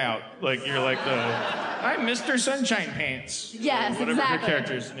Inside Out. Like you're like I'm Mr. Sunshine Pants. Yes, whatever exactly. her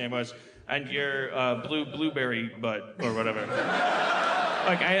character's name was, and you're Blueberry Butt or whatever.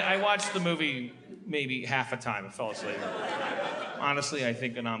 Like I watched the movie maybe half a time and fell asleep. Honestly, I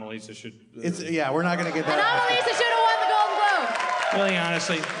think Anomalisa should. We're not gonna get that. Anomalisa should have won the Golden Globe. Really,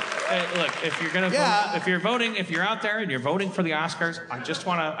 honestly, look, if you're gonna vote, if you're voting, if you're out there and you're voting for the Oscars, I just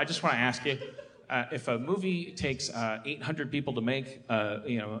wanna ask you, if a movie takes 800 people to make, I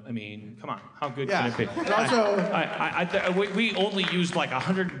mean, come on, how good can it be? It's also, we only used like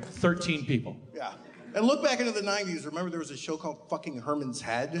 113 people. Yeah. And look back into the 90s. Remember there was a show called fucking Herman's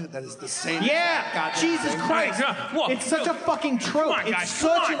Head? That is the same. Yeah! goddamn Jesus thing. Christ! It's such a fucking trope. Come on, guys. It's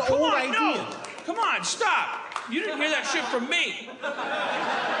such an old idea. No. Come on, stop. You didn't hear that shit from me.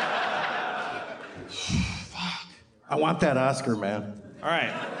 I want that Oscar, man. All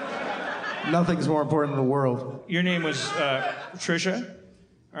right. Nothing's more important in the world. Your name was Trisha?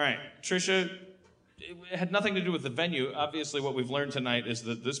 All right. Trisha, it had nothing to do with the venue. Obviously, what we've learned tonight is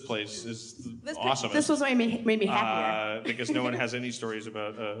that this place is awesome. This was what made me happier. Because no one has any stories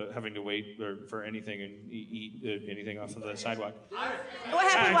about having to wait for anything and eat anything off of the sidewalk. What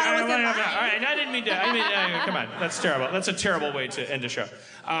happened while I was in line? All right, I didn't mean to. Come on. That's terrible. That's a terrible way to end a show.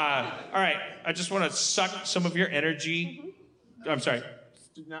 All right, I just want to suck some of your energy. I'm sorry.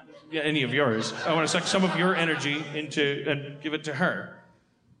 Not any of yours. I want to suck some of your energy into and give it to her.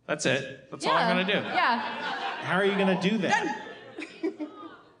 That's it. That's all I'm going to do. Yeah. How are you going to do that?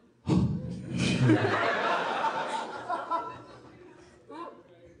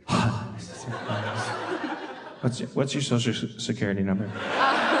 What's your social security number?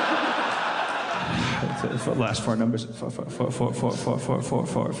 Last four numbers. 4321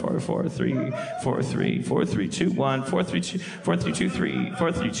 4323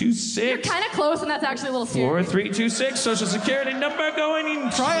 4326. You're kind of close, and that's actually a little scary. 4326. Social security number going into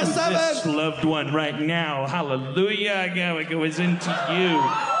Try a 7. this loved one right now. Hallelujah. It goes into you.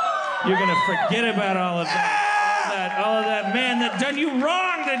 You're gonna forget about all of that. All of that man that done you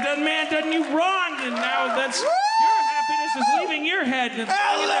wrong. That man done you wrong, and now that's your happiness is leaving your head.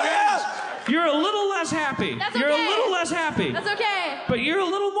 You're a little less happy. That's You're okay. a little less happy. That's okay. But you're a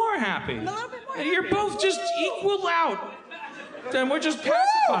little more happy. A little bit more. You're both just equal out. Then we're just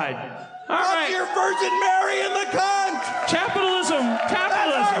pacified. All right. Your Virgin Mary in the cunt! Capitalism.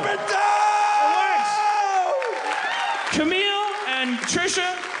 It works. Camille and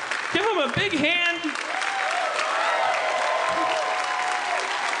Trisha, give them a big hand.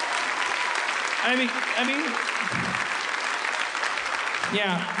 I mean.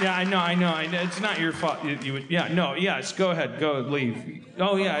 Yeah, I know. It's not your fault. Yes, go ahead, go leave.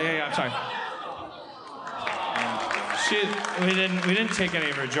 Oh, yeah, I'm sorry. We didn't take any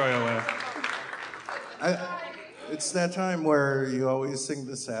of her joy away. It's that time where you always sing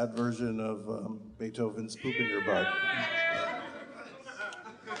the sad version of Beethoven's Poop in Your Butt.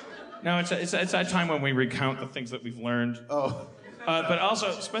 No, it's that time when we recount the things that we've learned. Oh. But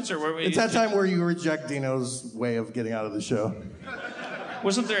also, Spencer, it's that time where you reject Dino's way of getting out of the show.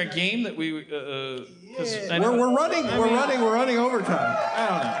 Wasn't there a game that we? We're running overtime. I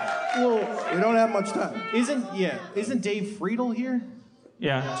don't know. Well, we don't have much time. Isn't Dave Friedel here?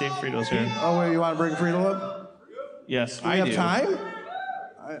 Yeah, Dave Friedel's here. Oh, wait, you want to bring Friedel up? Yes, Do we have time?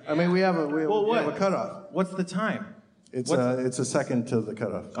 I mean, we have a cutoff. What's the time? It's a second to the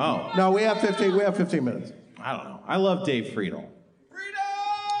cutoff. Oh. No, we have 15 minutes. I don't know. I love Dave Friedel.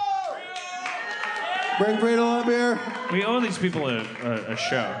 Bring Friedel up here. We owe these people a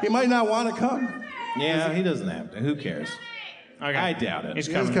show. He might not want to come. Yeah, he doesn't have to. Who cares? Okay. I doubt it. He's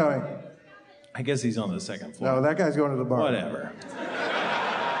He's coming. coming. I guess he's on the second floor. No, that guy's going to the bar. Whatever.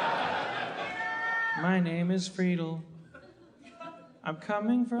 My name is Friedel. I'm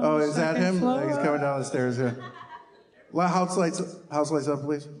coming from. Oh, the is that second him? floor. He's coming down the stairs here. House lights up,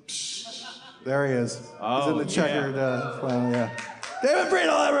 please. There he is. He's in the checkered flannel, yeah. David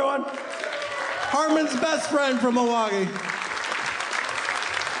Friedel, everyone. Harmon's best friend from Milwaukee.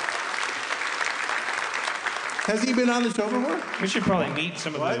 Has he been on the show before? We should probably meet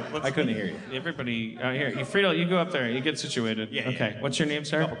some of the. I couldn't hear you. Everybody here. Friedel, you go up there. You get situated. Yeah. Okay. What's your name,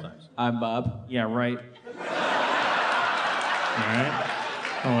 sir? A couple times. I'm Bob. Yeah, right. All right.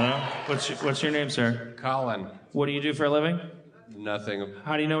 Hello. What's your name, sir? Colin. What do you do for a living? Nothing.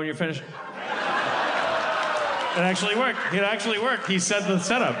 How do you know when you're finished? It actually worked. It actually worked. He said the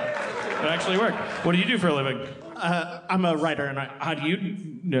setup. It actually worked. What do you do for a living? I'm a writer, and How do you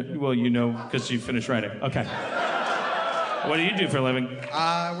know? Well, you know because you finished writing. Okay. What do you do for a living?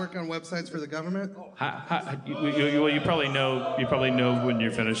 I work on websites for the government. You probably know. You probably know when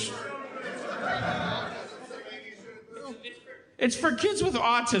you're finished. It's for kids with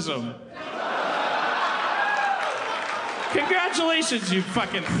autism. Congratulations, you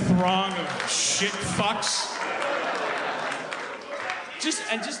fucking throng of shit fucks. Just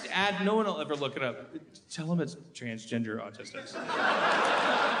add. No one will ever look it up. Tell them it's transgender autistics.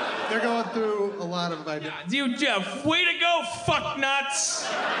 They're going through a lot of ideas. Way to go, fuck nuts.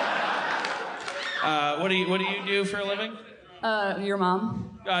 What do you do for a living? Your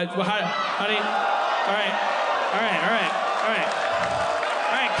mom. How do you? All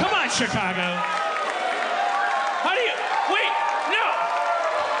right. Come on, Chicago. How do you? Wait, no.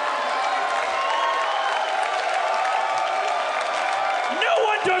 No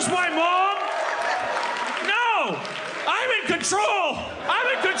one does my mom. No, I'm in control. I'm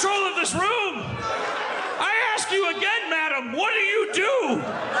in control of this room. I ask you again, madam. What do you do?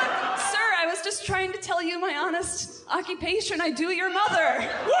 Sir, I was just trying to tell you my honest occupation. I do your mother.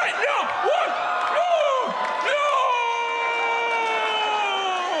 What? No. What? No.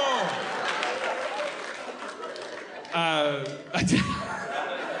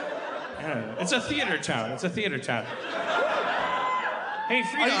 It's a theater town. Hey,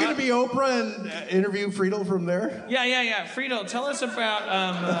 Friedel. Are you going to be Oprah and interview Friedel from there? Yeah. Friedel, tell us about.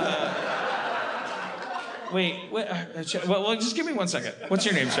 Wait. Well, just give me 1 second. What's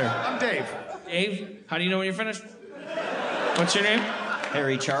your name, sir? I'm Dave. Dave. How do you know when you're finished? What's your name?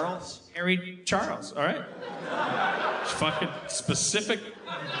 Harry Charles. Harry Charles. All right. Fucking specific.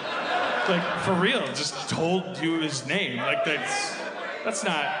 Like, for real, just told you his name. Like, that's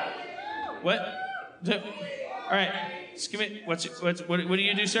not. What? All right. Just give me. What do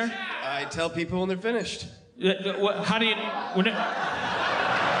you do, sir? I tell people when they're finished. How do you?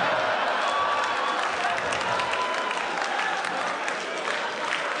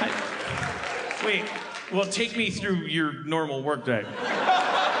 Wait. Well, take me through your normal workday.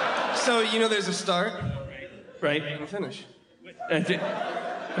 So there's a start, right? And a finish.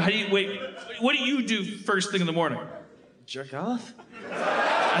 How do you wait? What do you do first thing in the morning? Jerk off.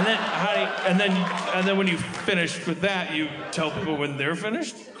 And then and then when you finish with that, you tell people when they're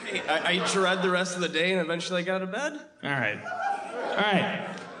finished. I dread the rest of the day, and eventually I get out of bed. All right.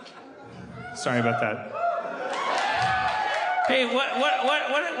 Sorry about that. Hey,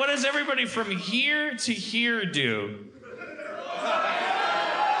 what does everybody from here to here do?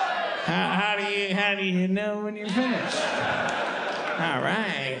 How do you know when you're finished? All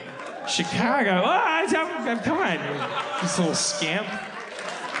right. Chicago. Oh, come on, this little scamp.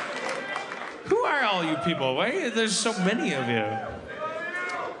 Who are all you people? Why? There's so many of you.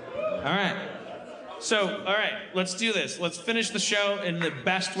 All right. So, all right, let's do this. Let's finish the show in the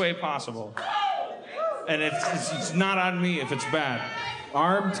best way possible. And it's not on me if it's bad.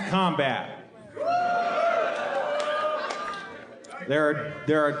 Armed combat. There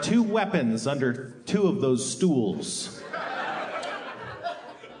are two weapons under two of those stools.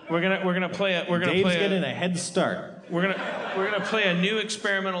 We're gonna play a. Dave's getting a head start. We're gonna play a new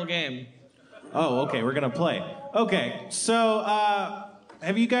experimental game. Oh, okay. We're gonna play. Okay. So,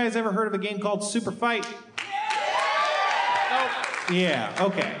 have you guys ever heard of a game called Super Fight? Yeah,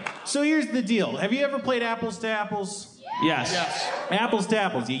 okay. So here's the deal. Have you ever played apples to apples? Yes. Apples to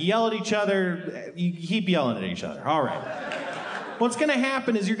apples. You yell at each other. You keep yelling at each other. All right. What's going to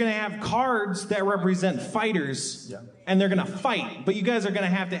happen is you're going to have cards that represent fighters, and they're going to fight. But you guys are going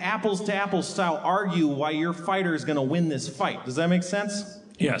to have to apples style argue why your fighter is going to win this fight. Does that make sense?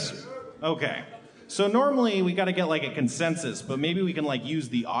 Yes. Okay. So normally we got to get like a consensus, but maybe we can like use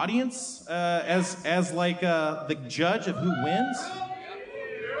the audience as like the judge of who wins.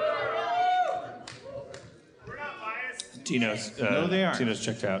 Tino's. No, they aren't. Tino's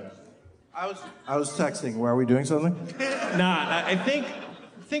checked out. I was texting. Were we doing something? Nah, I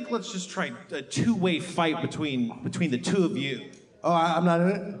think let's just try a two-way fight between the two of you. Oh, I'm not in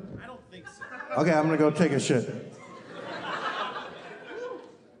it? I don't think so. Okay, I'm gonna go take a shit.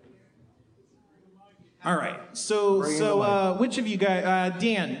 All right. So which of you guys,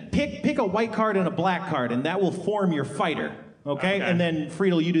 Dan, pick a white card and a black card, and that will form your fighter. Okay? And then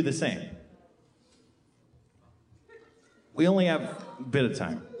Friedel, you do the same. We only have a bit of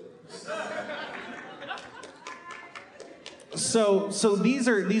time. So these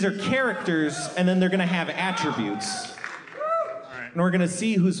are characters, and then they're gonna have attributes. And we're gonna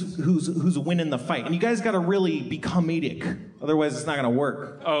see who's winning the fight. And you guys gotta really be comedic, otherwise it's not gonna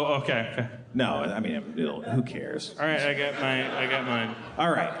work. Oh, okay. No, I mean, who cares? All right, I got mine. All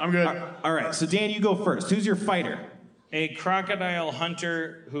right, I'm good. All right, so Dan, you go first. Who's your fighter? A crocodile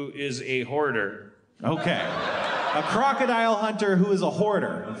hunter who is a hoarder. Okay. A crocodile hunter who is a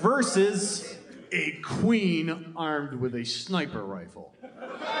hoarder versus a queen armed with a sniper rifle.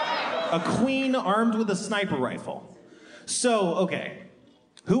 A queen armed with a sniper rifle. So, okay.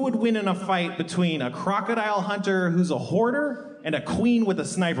 Who would win in a fight between a crocodile hunter who's a hoarder and a queen with a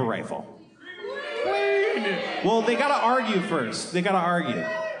sniper rifle? Queen! Well, they gotta argue first. They gotta argue.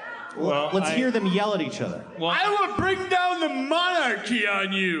 Well, let's hear them yell at each other. Well, I will bring down the monarchy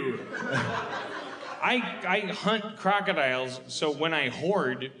on you. I hunt crocodiles, so when I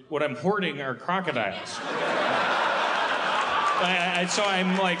hoard, what I'm hoarding are crocodiles. So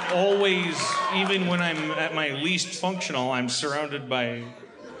I'm like always, even when I'm at my least functional, I'm surrounded by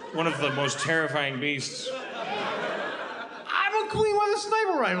one of the most terrifying beasts. I'm a queen with a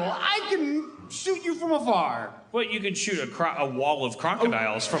sniper rifle. I can shoot you from afar. Well, you can shoot a wall of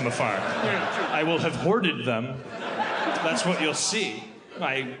crocodiles from afar. I will have hoarded them. That's what you'll see.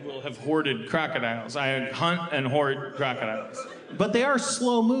 I will have hoarded crocodiles. I hunt and hoard crocodiles. But they are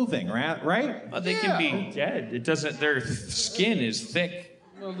slow moving, right? They can be dead. It doesn't. Their skin is thick.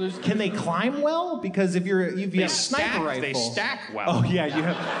 Well, can they climb well? Because if you have a sniper rifle, they stack well. Oh yeah, you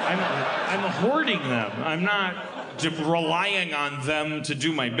have. I'm hoarding them. I'm not relying on them to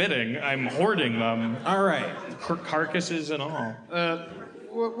do my bidding. I'm hoarding them. All right, carcasses and all.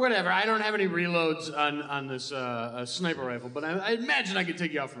 Whatever. I don't have any reloads on this sniper rifle, but I imagine I could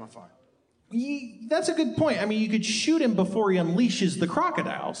take you out from afar. That's a good point. I mean, you could shoot him before he unleashes the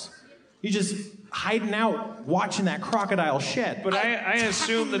crocodiles. You're just hiding out, watching that crocodile shed. But I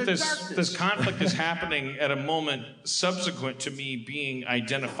assume that this conflict is happening at a moment subsequent to me being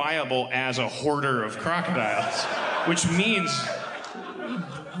identifiable as a hoarder of crocodiles, which means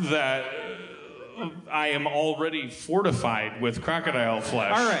that I am already fortified with crocodile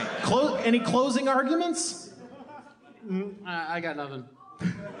flesh. All right. Any closing arguments? I got nothing.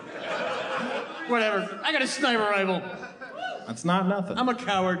 Whatever. I got a sniper rifle. That's not nothing. I'm a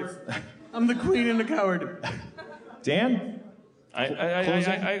coward. I'm the queen and the coward. Dan? I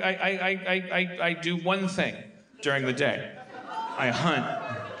do one thing during the day. I hunt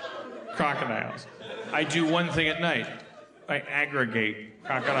crocodiles. I do one thing at night. I aggregate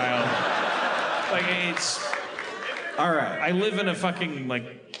crocodile. Like, it's... All right. I live in a fucking,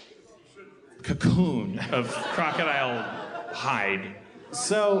 like, cocoon of crocodile hide.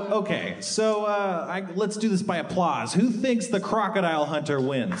 So, okay. So, let's do this by applause. Who thinks the crocodile hunter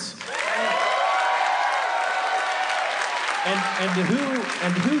wins? And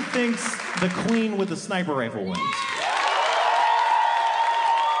who thinks the queen with the sniper rifle wins?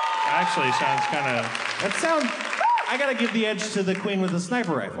 Actually, sounds kind of... That sounds... I gotta give the edge to the queen with the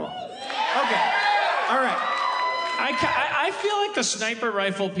sniper rifle. Okay. All right. I feel like the sniper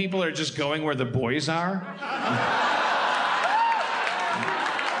rifle people are just going where the boys are.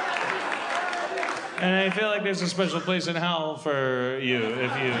 And I feel like there's a special place in hell for you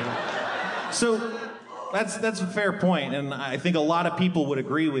if you... So that's a fair point, and I think a lot of people would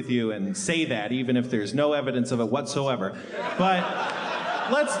agree with you and say that, even if there's no evidence of it whatsoever.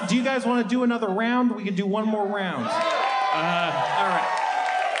 But do you guys want to do another round? We can do one more round. All right.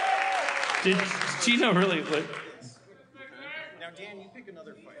 Did Tino really... Now, Dan, you pick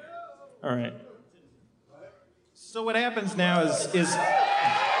another fighter. All right. So what happens now is we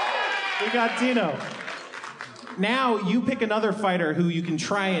got Dino. Now you pick another fighter who you can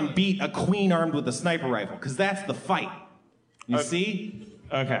try and beat a queen armed with a sniper rifle, because that's the fight. You see?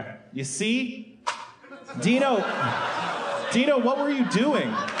 Okay. You see? Dino, what were you doing?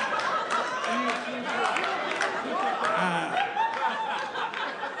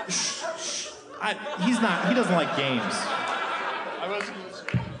 He doesn't like games. I wasn't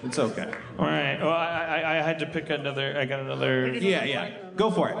listening. It's okay. All right. Well, I had to pick another. I got another. Yeah.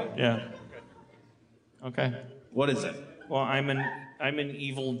 Go for it. Yeah. Okay. What is it? Well, I'm an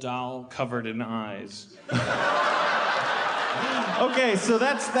evil doll covered in eyes. Okay, so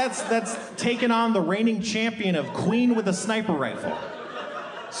that's taken on the reigning champion of Queen with a sniper rifle.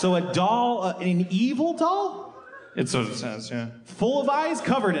 So a doll, an evil doll? It's what it says, yeah. Full of eyes,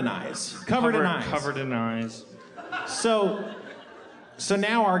 covered in eyes. Covered in eyes. Covered in eyes. So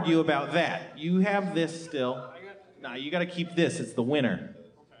now argue about that. You have this still. Nah, you got to keep this. It's the winner.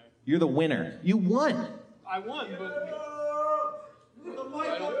 You're the winner. You won. I won, but...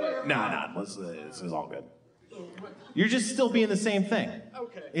 Nah. This is all good. You're just still being the same thing.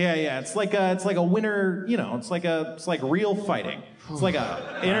 Okay. Yeah. It's like a winner. You know, it's like real fighting. It's like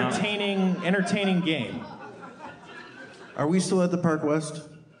a entertaining game. Are we still at the Park West?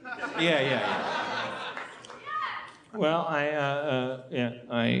 Yeah. Well, I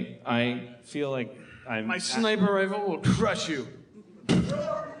feel like I'm. My sniper rifle will crush you.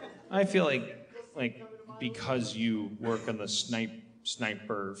 I feel like because you work in the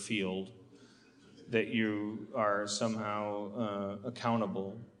sniper field, that you are somehow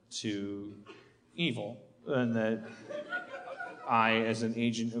accountable to evil, and that I, as an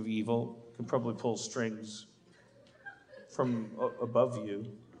agent of evil, can probably pull strings from above you.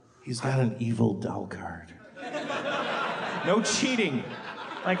 He's got an evil doll card. No cheating.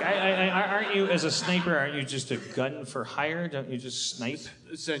 Like, aren't you, as a sniper, aren't you just a gun for hire? Don't you just snipe?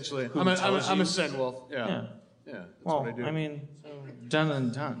 Essentially. I'm a Sen Wolf. Yeah. That's Well, what I do. I mean, done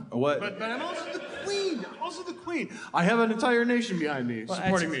and done. What? But I'm also the queen. I have an entire nation behind me,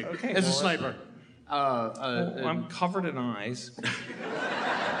 supporting me as a sniper. I'm covered in eyes.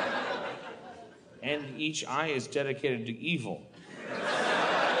 And each eye is dedicated to evil.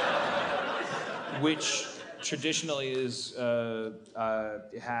 Which traditionally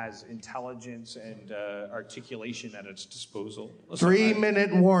has intelligence and articulation at its disposal.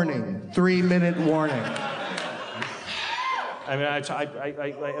 3-minute warning. 3-minute warning. I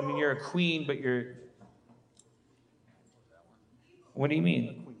mean, you're a queen, but you're. What do you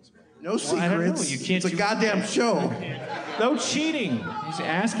mean? No secrets. I don't know. You can't. It's a goddamn show. No cheating. He's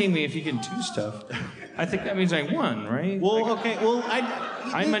asking me if you can do stuff. I think that means I won, right? Well, okay. Well,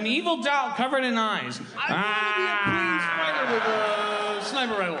 I'm an evil doll covered in eyes. I'm going to be a queen spider with a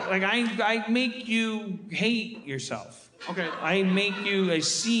sniper rifle. Like I make you hate yourself. Okay. I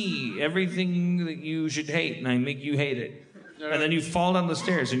see everything that you should hate, and I make you hate it. And then you fall down the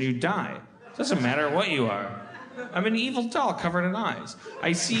stairs and you die. It doesn't matter what you are. I'm an evil doll covered in eyes.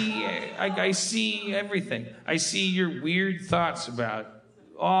 I see everything. I see your weird thoughts about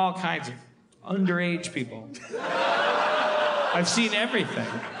all kinds of underage people. I've seen everything.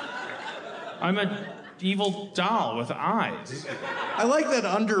 I'm an evil doll with eyes. I like that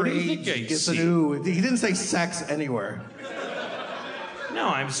What do you think I underage gets an see? ooh. He didn't say sex anywhere. No,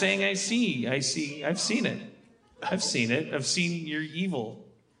 I'm saying I see. I've seen it. I've seen your evil.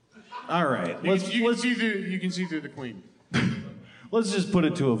 All right. You can see through the queen. Let's just put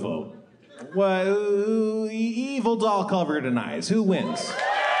it to a vote. Well, evil doll covered in eyes. Who wins?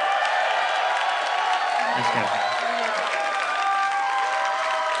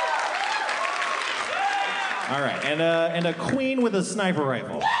 All right, and a queen with a sniper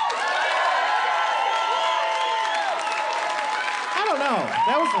rifle. I don't know.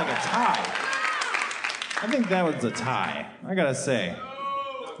 That was like a tie. I think that was a tie. I gotta say.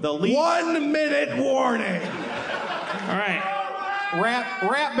 The lead. 1 minute warning. All right.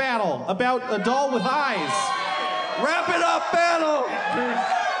 Rap battle about a doll with eyes. Wrap it up, battle.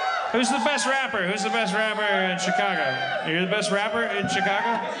 Who's the best rapper? Who's the best rapper in Chicago? You're the best rapper in Chicago?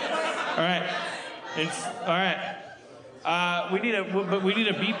 All right. All right. We need a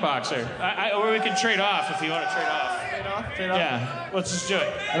beatboxer. Or we can trade off if you want to trade off. Trade off? Yeah. Let's just do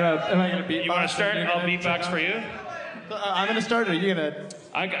it. Am I going to beatbox? You want to start? I'll beatbox for you. I'm going to start, or are you going to...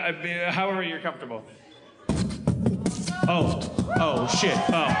 However you're comfortable. Oh shit.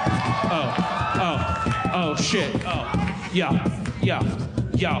 Oh shit. Yo.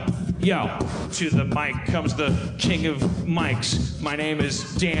 To the mic comes the king of mics. My name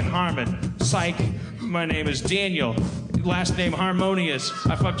is Dan Harmon. Psych. My name is Daniel. Last name Harmonious.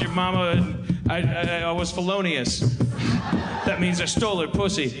 I fucked your mama and I was felonious. That means I stole her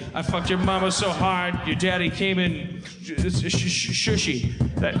pussy. I fucked your mama so hard, your daddy came in shushy.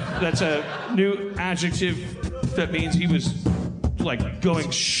 That's a new adjective that means he was like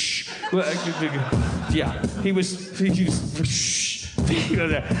going shh. Yeah, he was shh.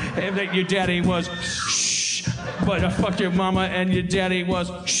 And that your daddy was shh. But I fucked your mama and your daddy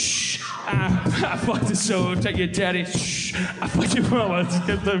was shh. I fucked it so that your daddy shh. I fucked your mama.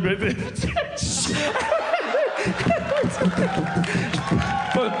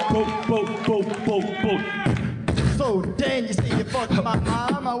 So, Dan, you say you fucked my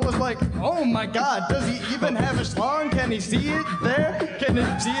mom? I was like, oh my god, does he even have a schlong? Can he see it there? Can he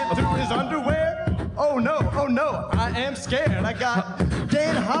see it through his underwear? Oh no, I am scared. I got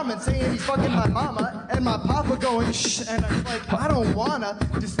Dan Harmon saying he's fucking my mama, and my papa going shh, and I'm like, I don't wanna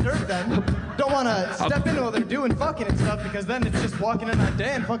disturb them. Don't wanna step in while they're doing fucking and stuff, because then it's just walking in on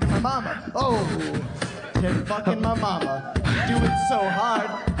Dan fucking my mama. Oh. Him fucking my mama, doing so hard,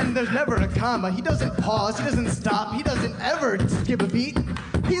 and there's never a comma. He doesn't pause, he doesn't stop, he doesn't ever skip a beat.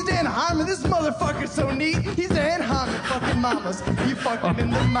 He's Dan Harmon, this motherfucker's so neat. He's Dan Harmon, fucking mamas. You fucked him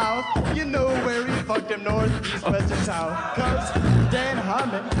in the mouth, you know where he fucked him, north, east, west, or south. Cause Dan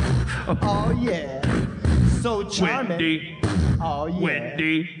Harmon, oh yeah, so charming. Wendy. Oh yeah.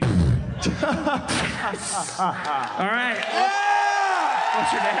 Wendy. All right. Yeah!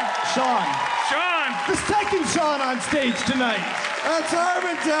 What's your name? Sean. The second Sean on stage tonight. That's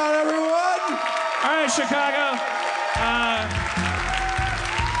Harmontown, everyone. All right, Chicago.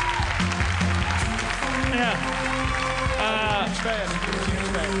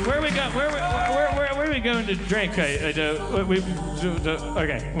 Where are we going? Where are we going to drink? Okay,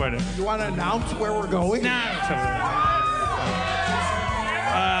 whatever. You want to announce where we're going? Nah.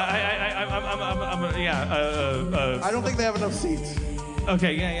 I don't think they have enough seats.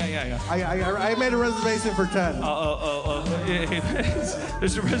 Okay, yeah. I made a reservation for 10.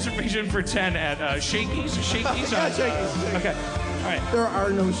 There's a reservation for 10 at Shakey's? Shakey's? Yeah, Shakey's. Okay, all right. There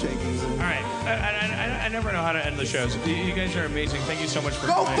are no Shakey's. All right, I never know how to end the shows. You guys are amazing. Thank you so much for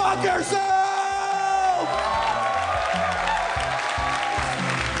Go coming. fuck yourself!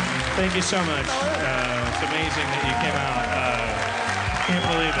 Thank you so much. It's amazing that you came out. Can't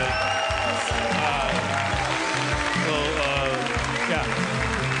believe it. Yeah.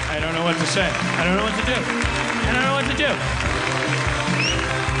 I don't know what to say. I don't know what to do.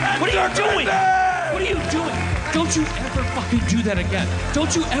 What are you doing? What are you doing? Don't you ever fucking do that again.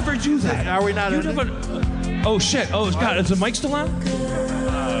 Don't you ever do that. Are we not? Oh shit. Oh God. Is the mic still on? All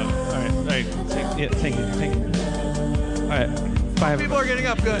right. Thank you. All right. Bye. People are getting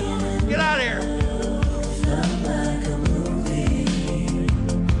up. Good. Get out of here.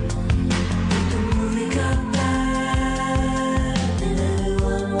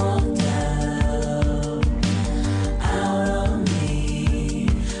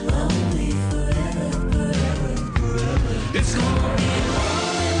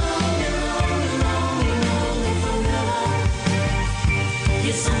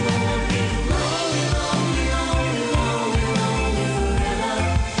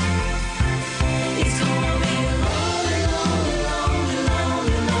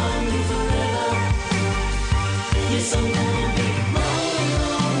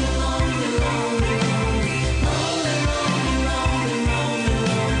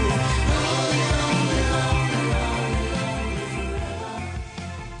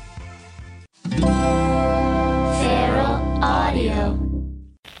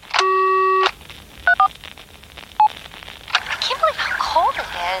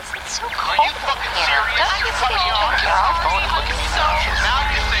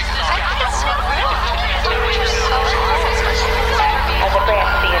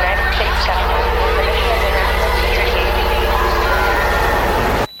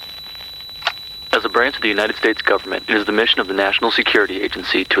 As a branch of the United States government, it is the mission of the National Security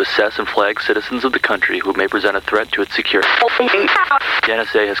Agency to assess and flag citizens of the country who may present a threat to its security. The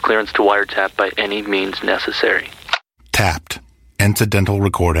NSA has clearance to wiretap by any means necessary. Tapped. Incidental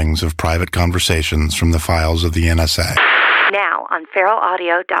recordings of private conversations from the files of the NSA. Now on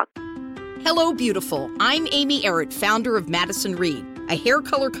feralaudio.com. Hello, beautiful. I'm Amy Errett, founder of Madison Reed, a hair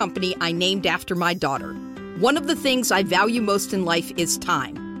color company I named after my daughter. One of the things I value most in life is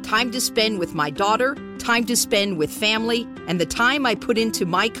time. Time to spend with my daughter, time to spend with family, and the time I put into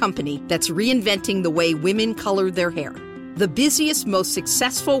my company that's reinventing the way women color their hair. The busiest, most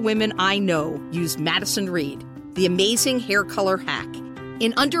successful women I know use Madison Reed, the amazing hair color hack.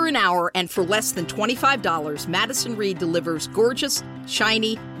 In under an hour and for less than $25, Madison Reed delivers gorgeous,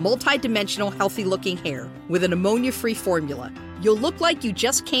 shiny, multi-dimensional, healthy-looking hair with an ammonia-free formula. You'll look like you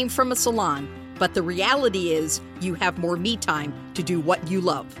just came from a salon, But the reality is, you have more me time to do what you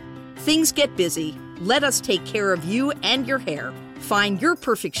love. Things get busy. Let us take care of you and your hair. Find your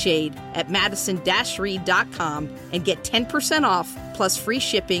perfect shade at madison-reed.com and get 10% off plus free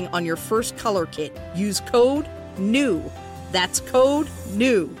shipping on your first color kit. Use code NEW. That's code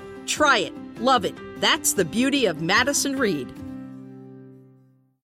NEW. Try it. Love it. That's the beauty of Madison Reed.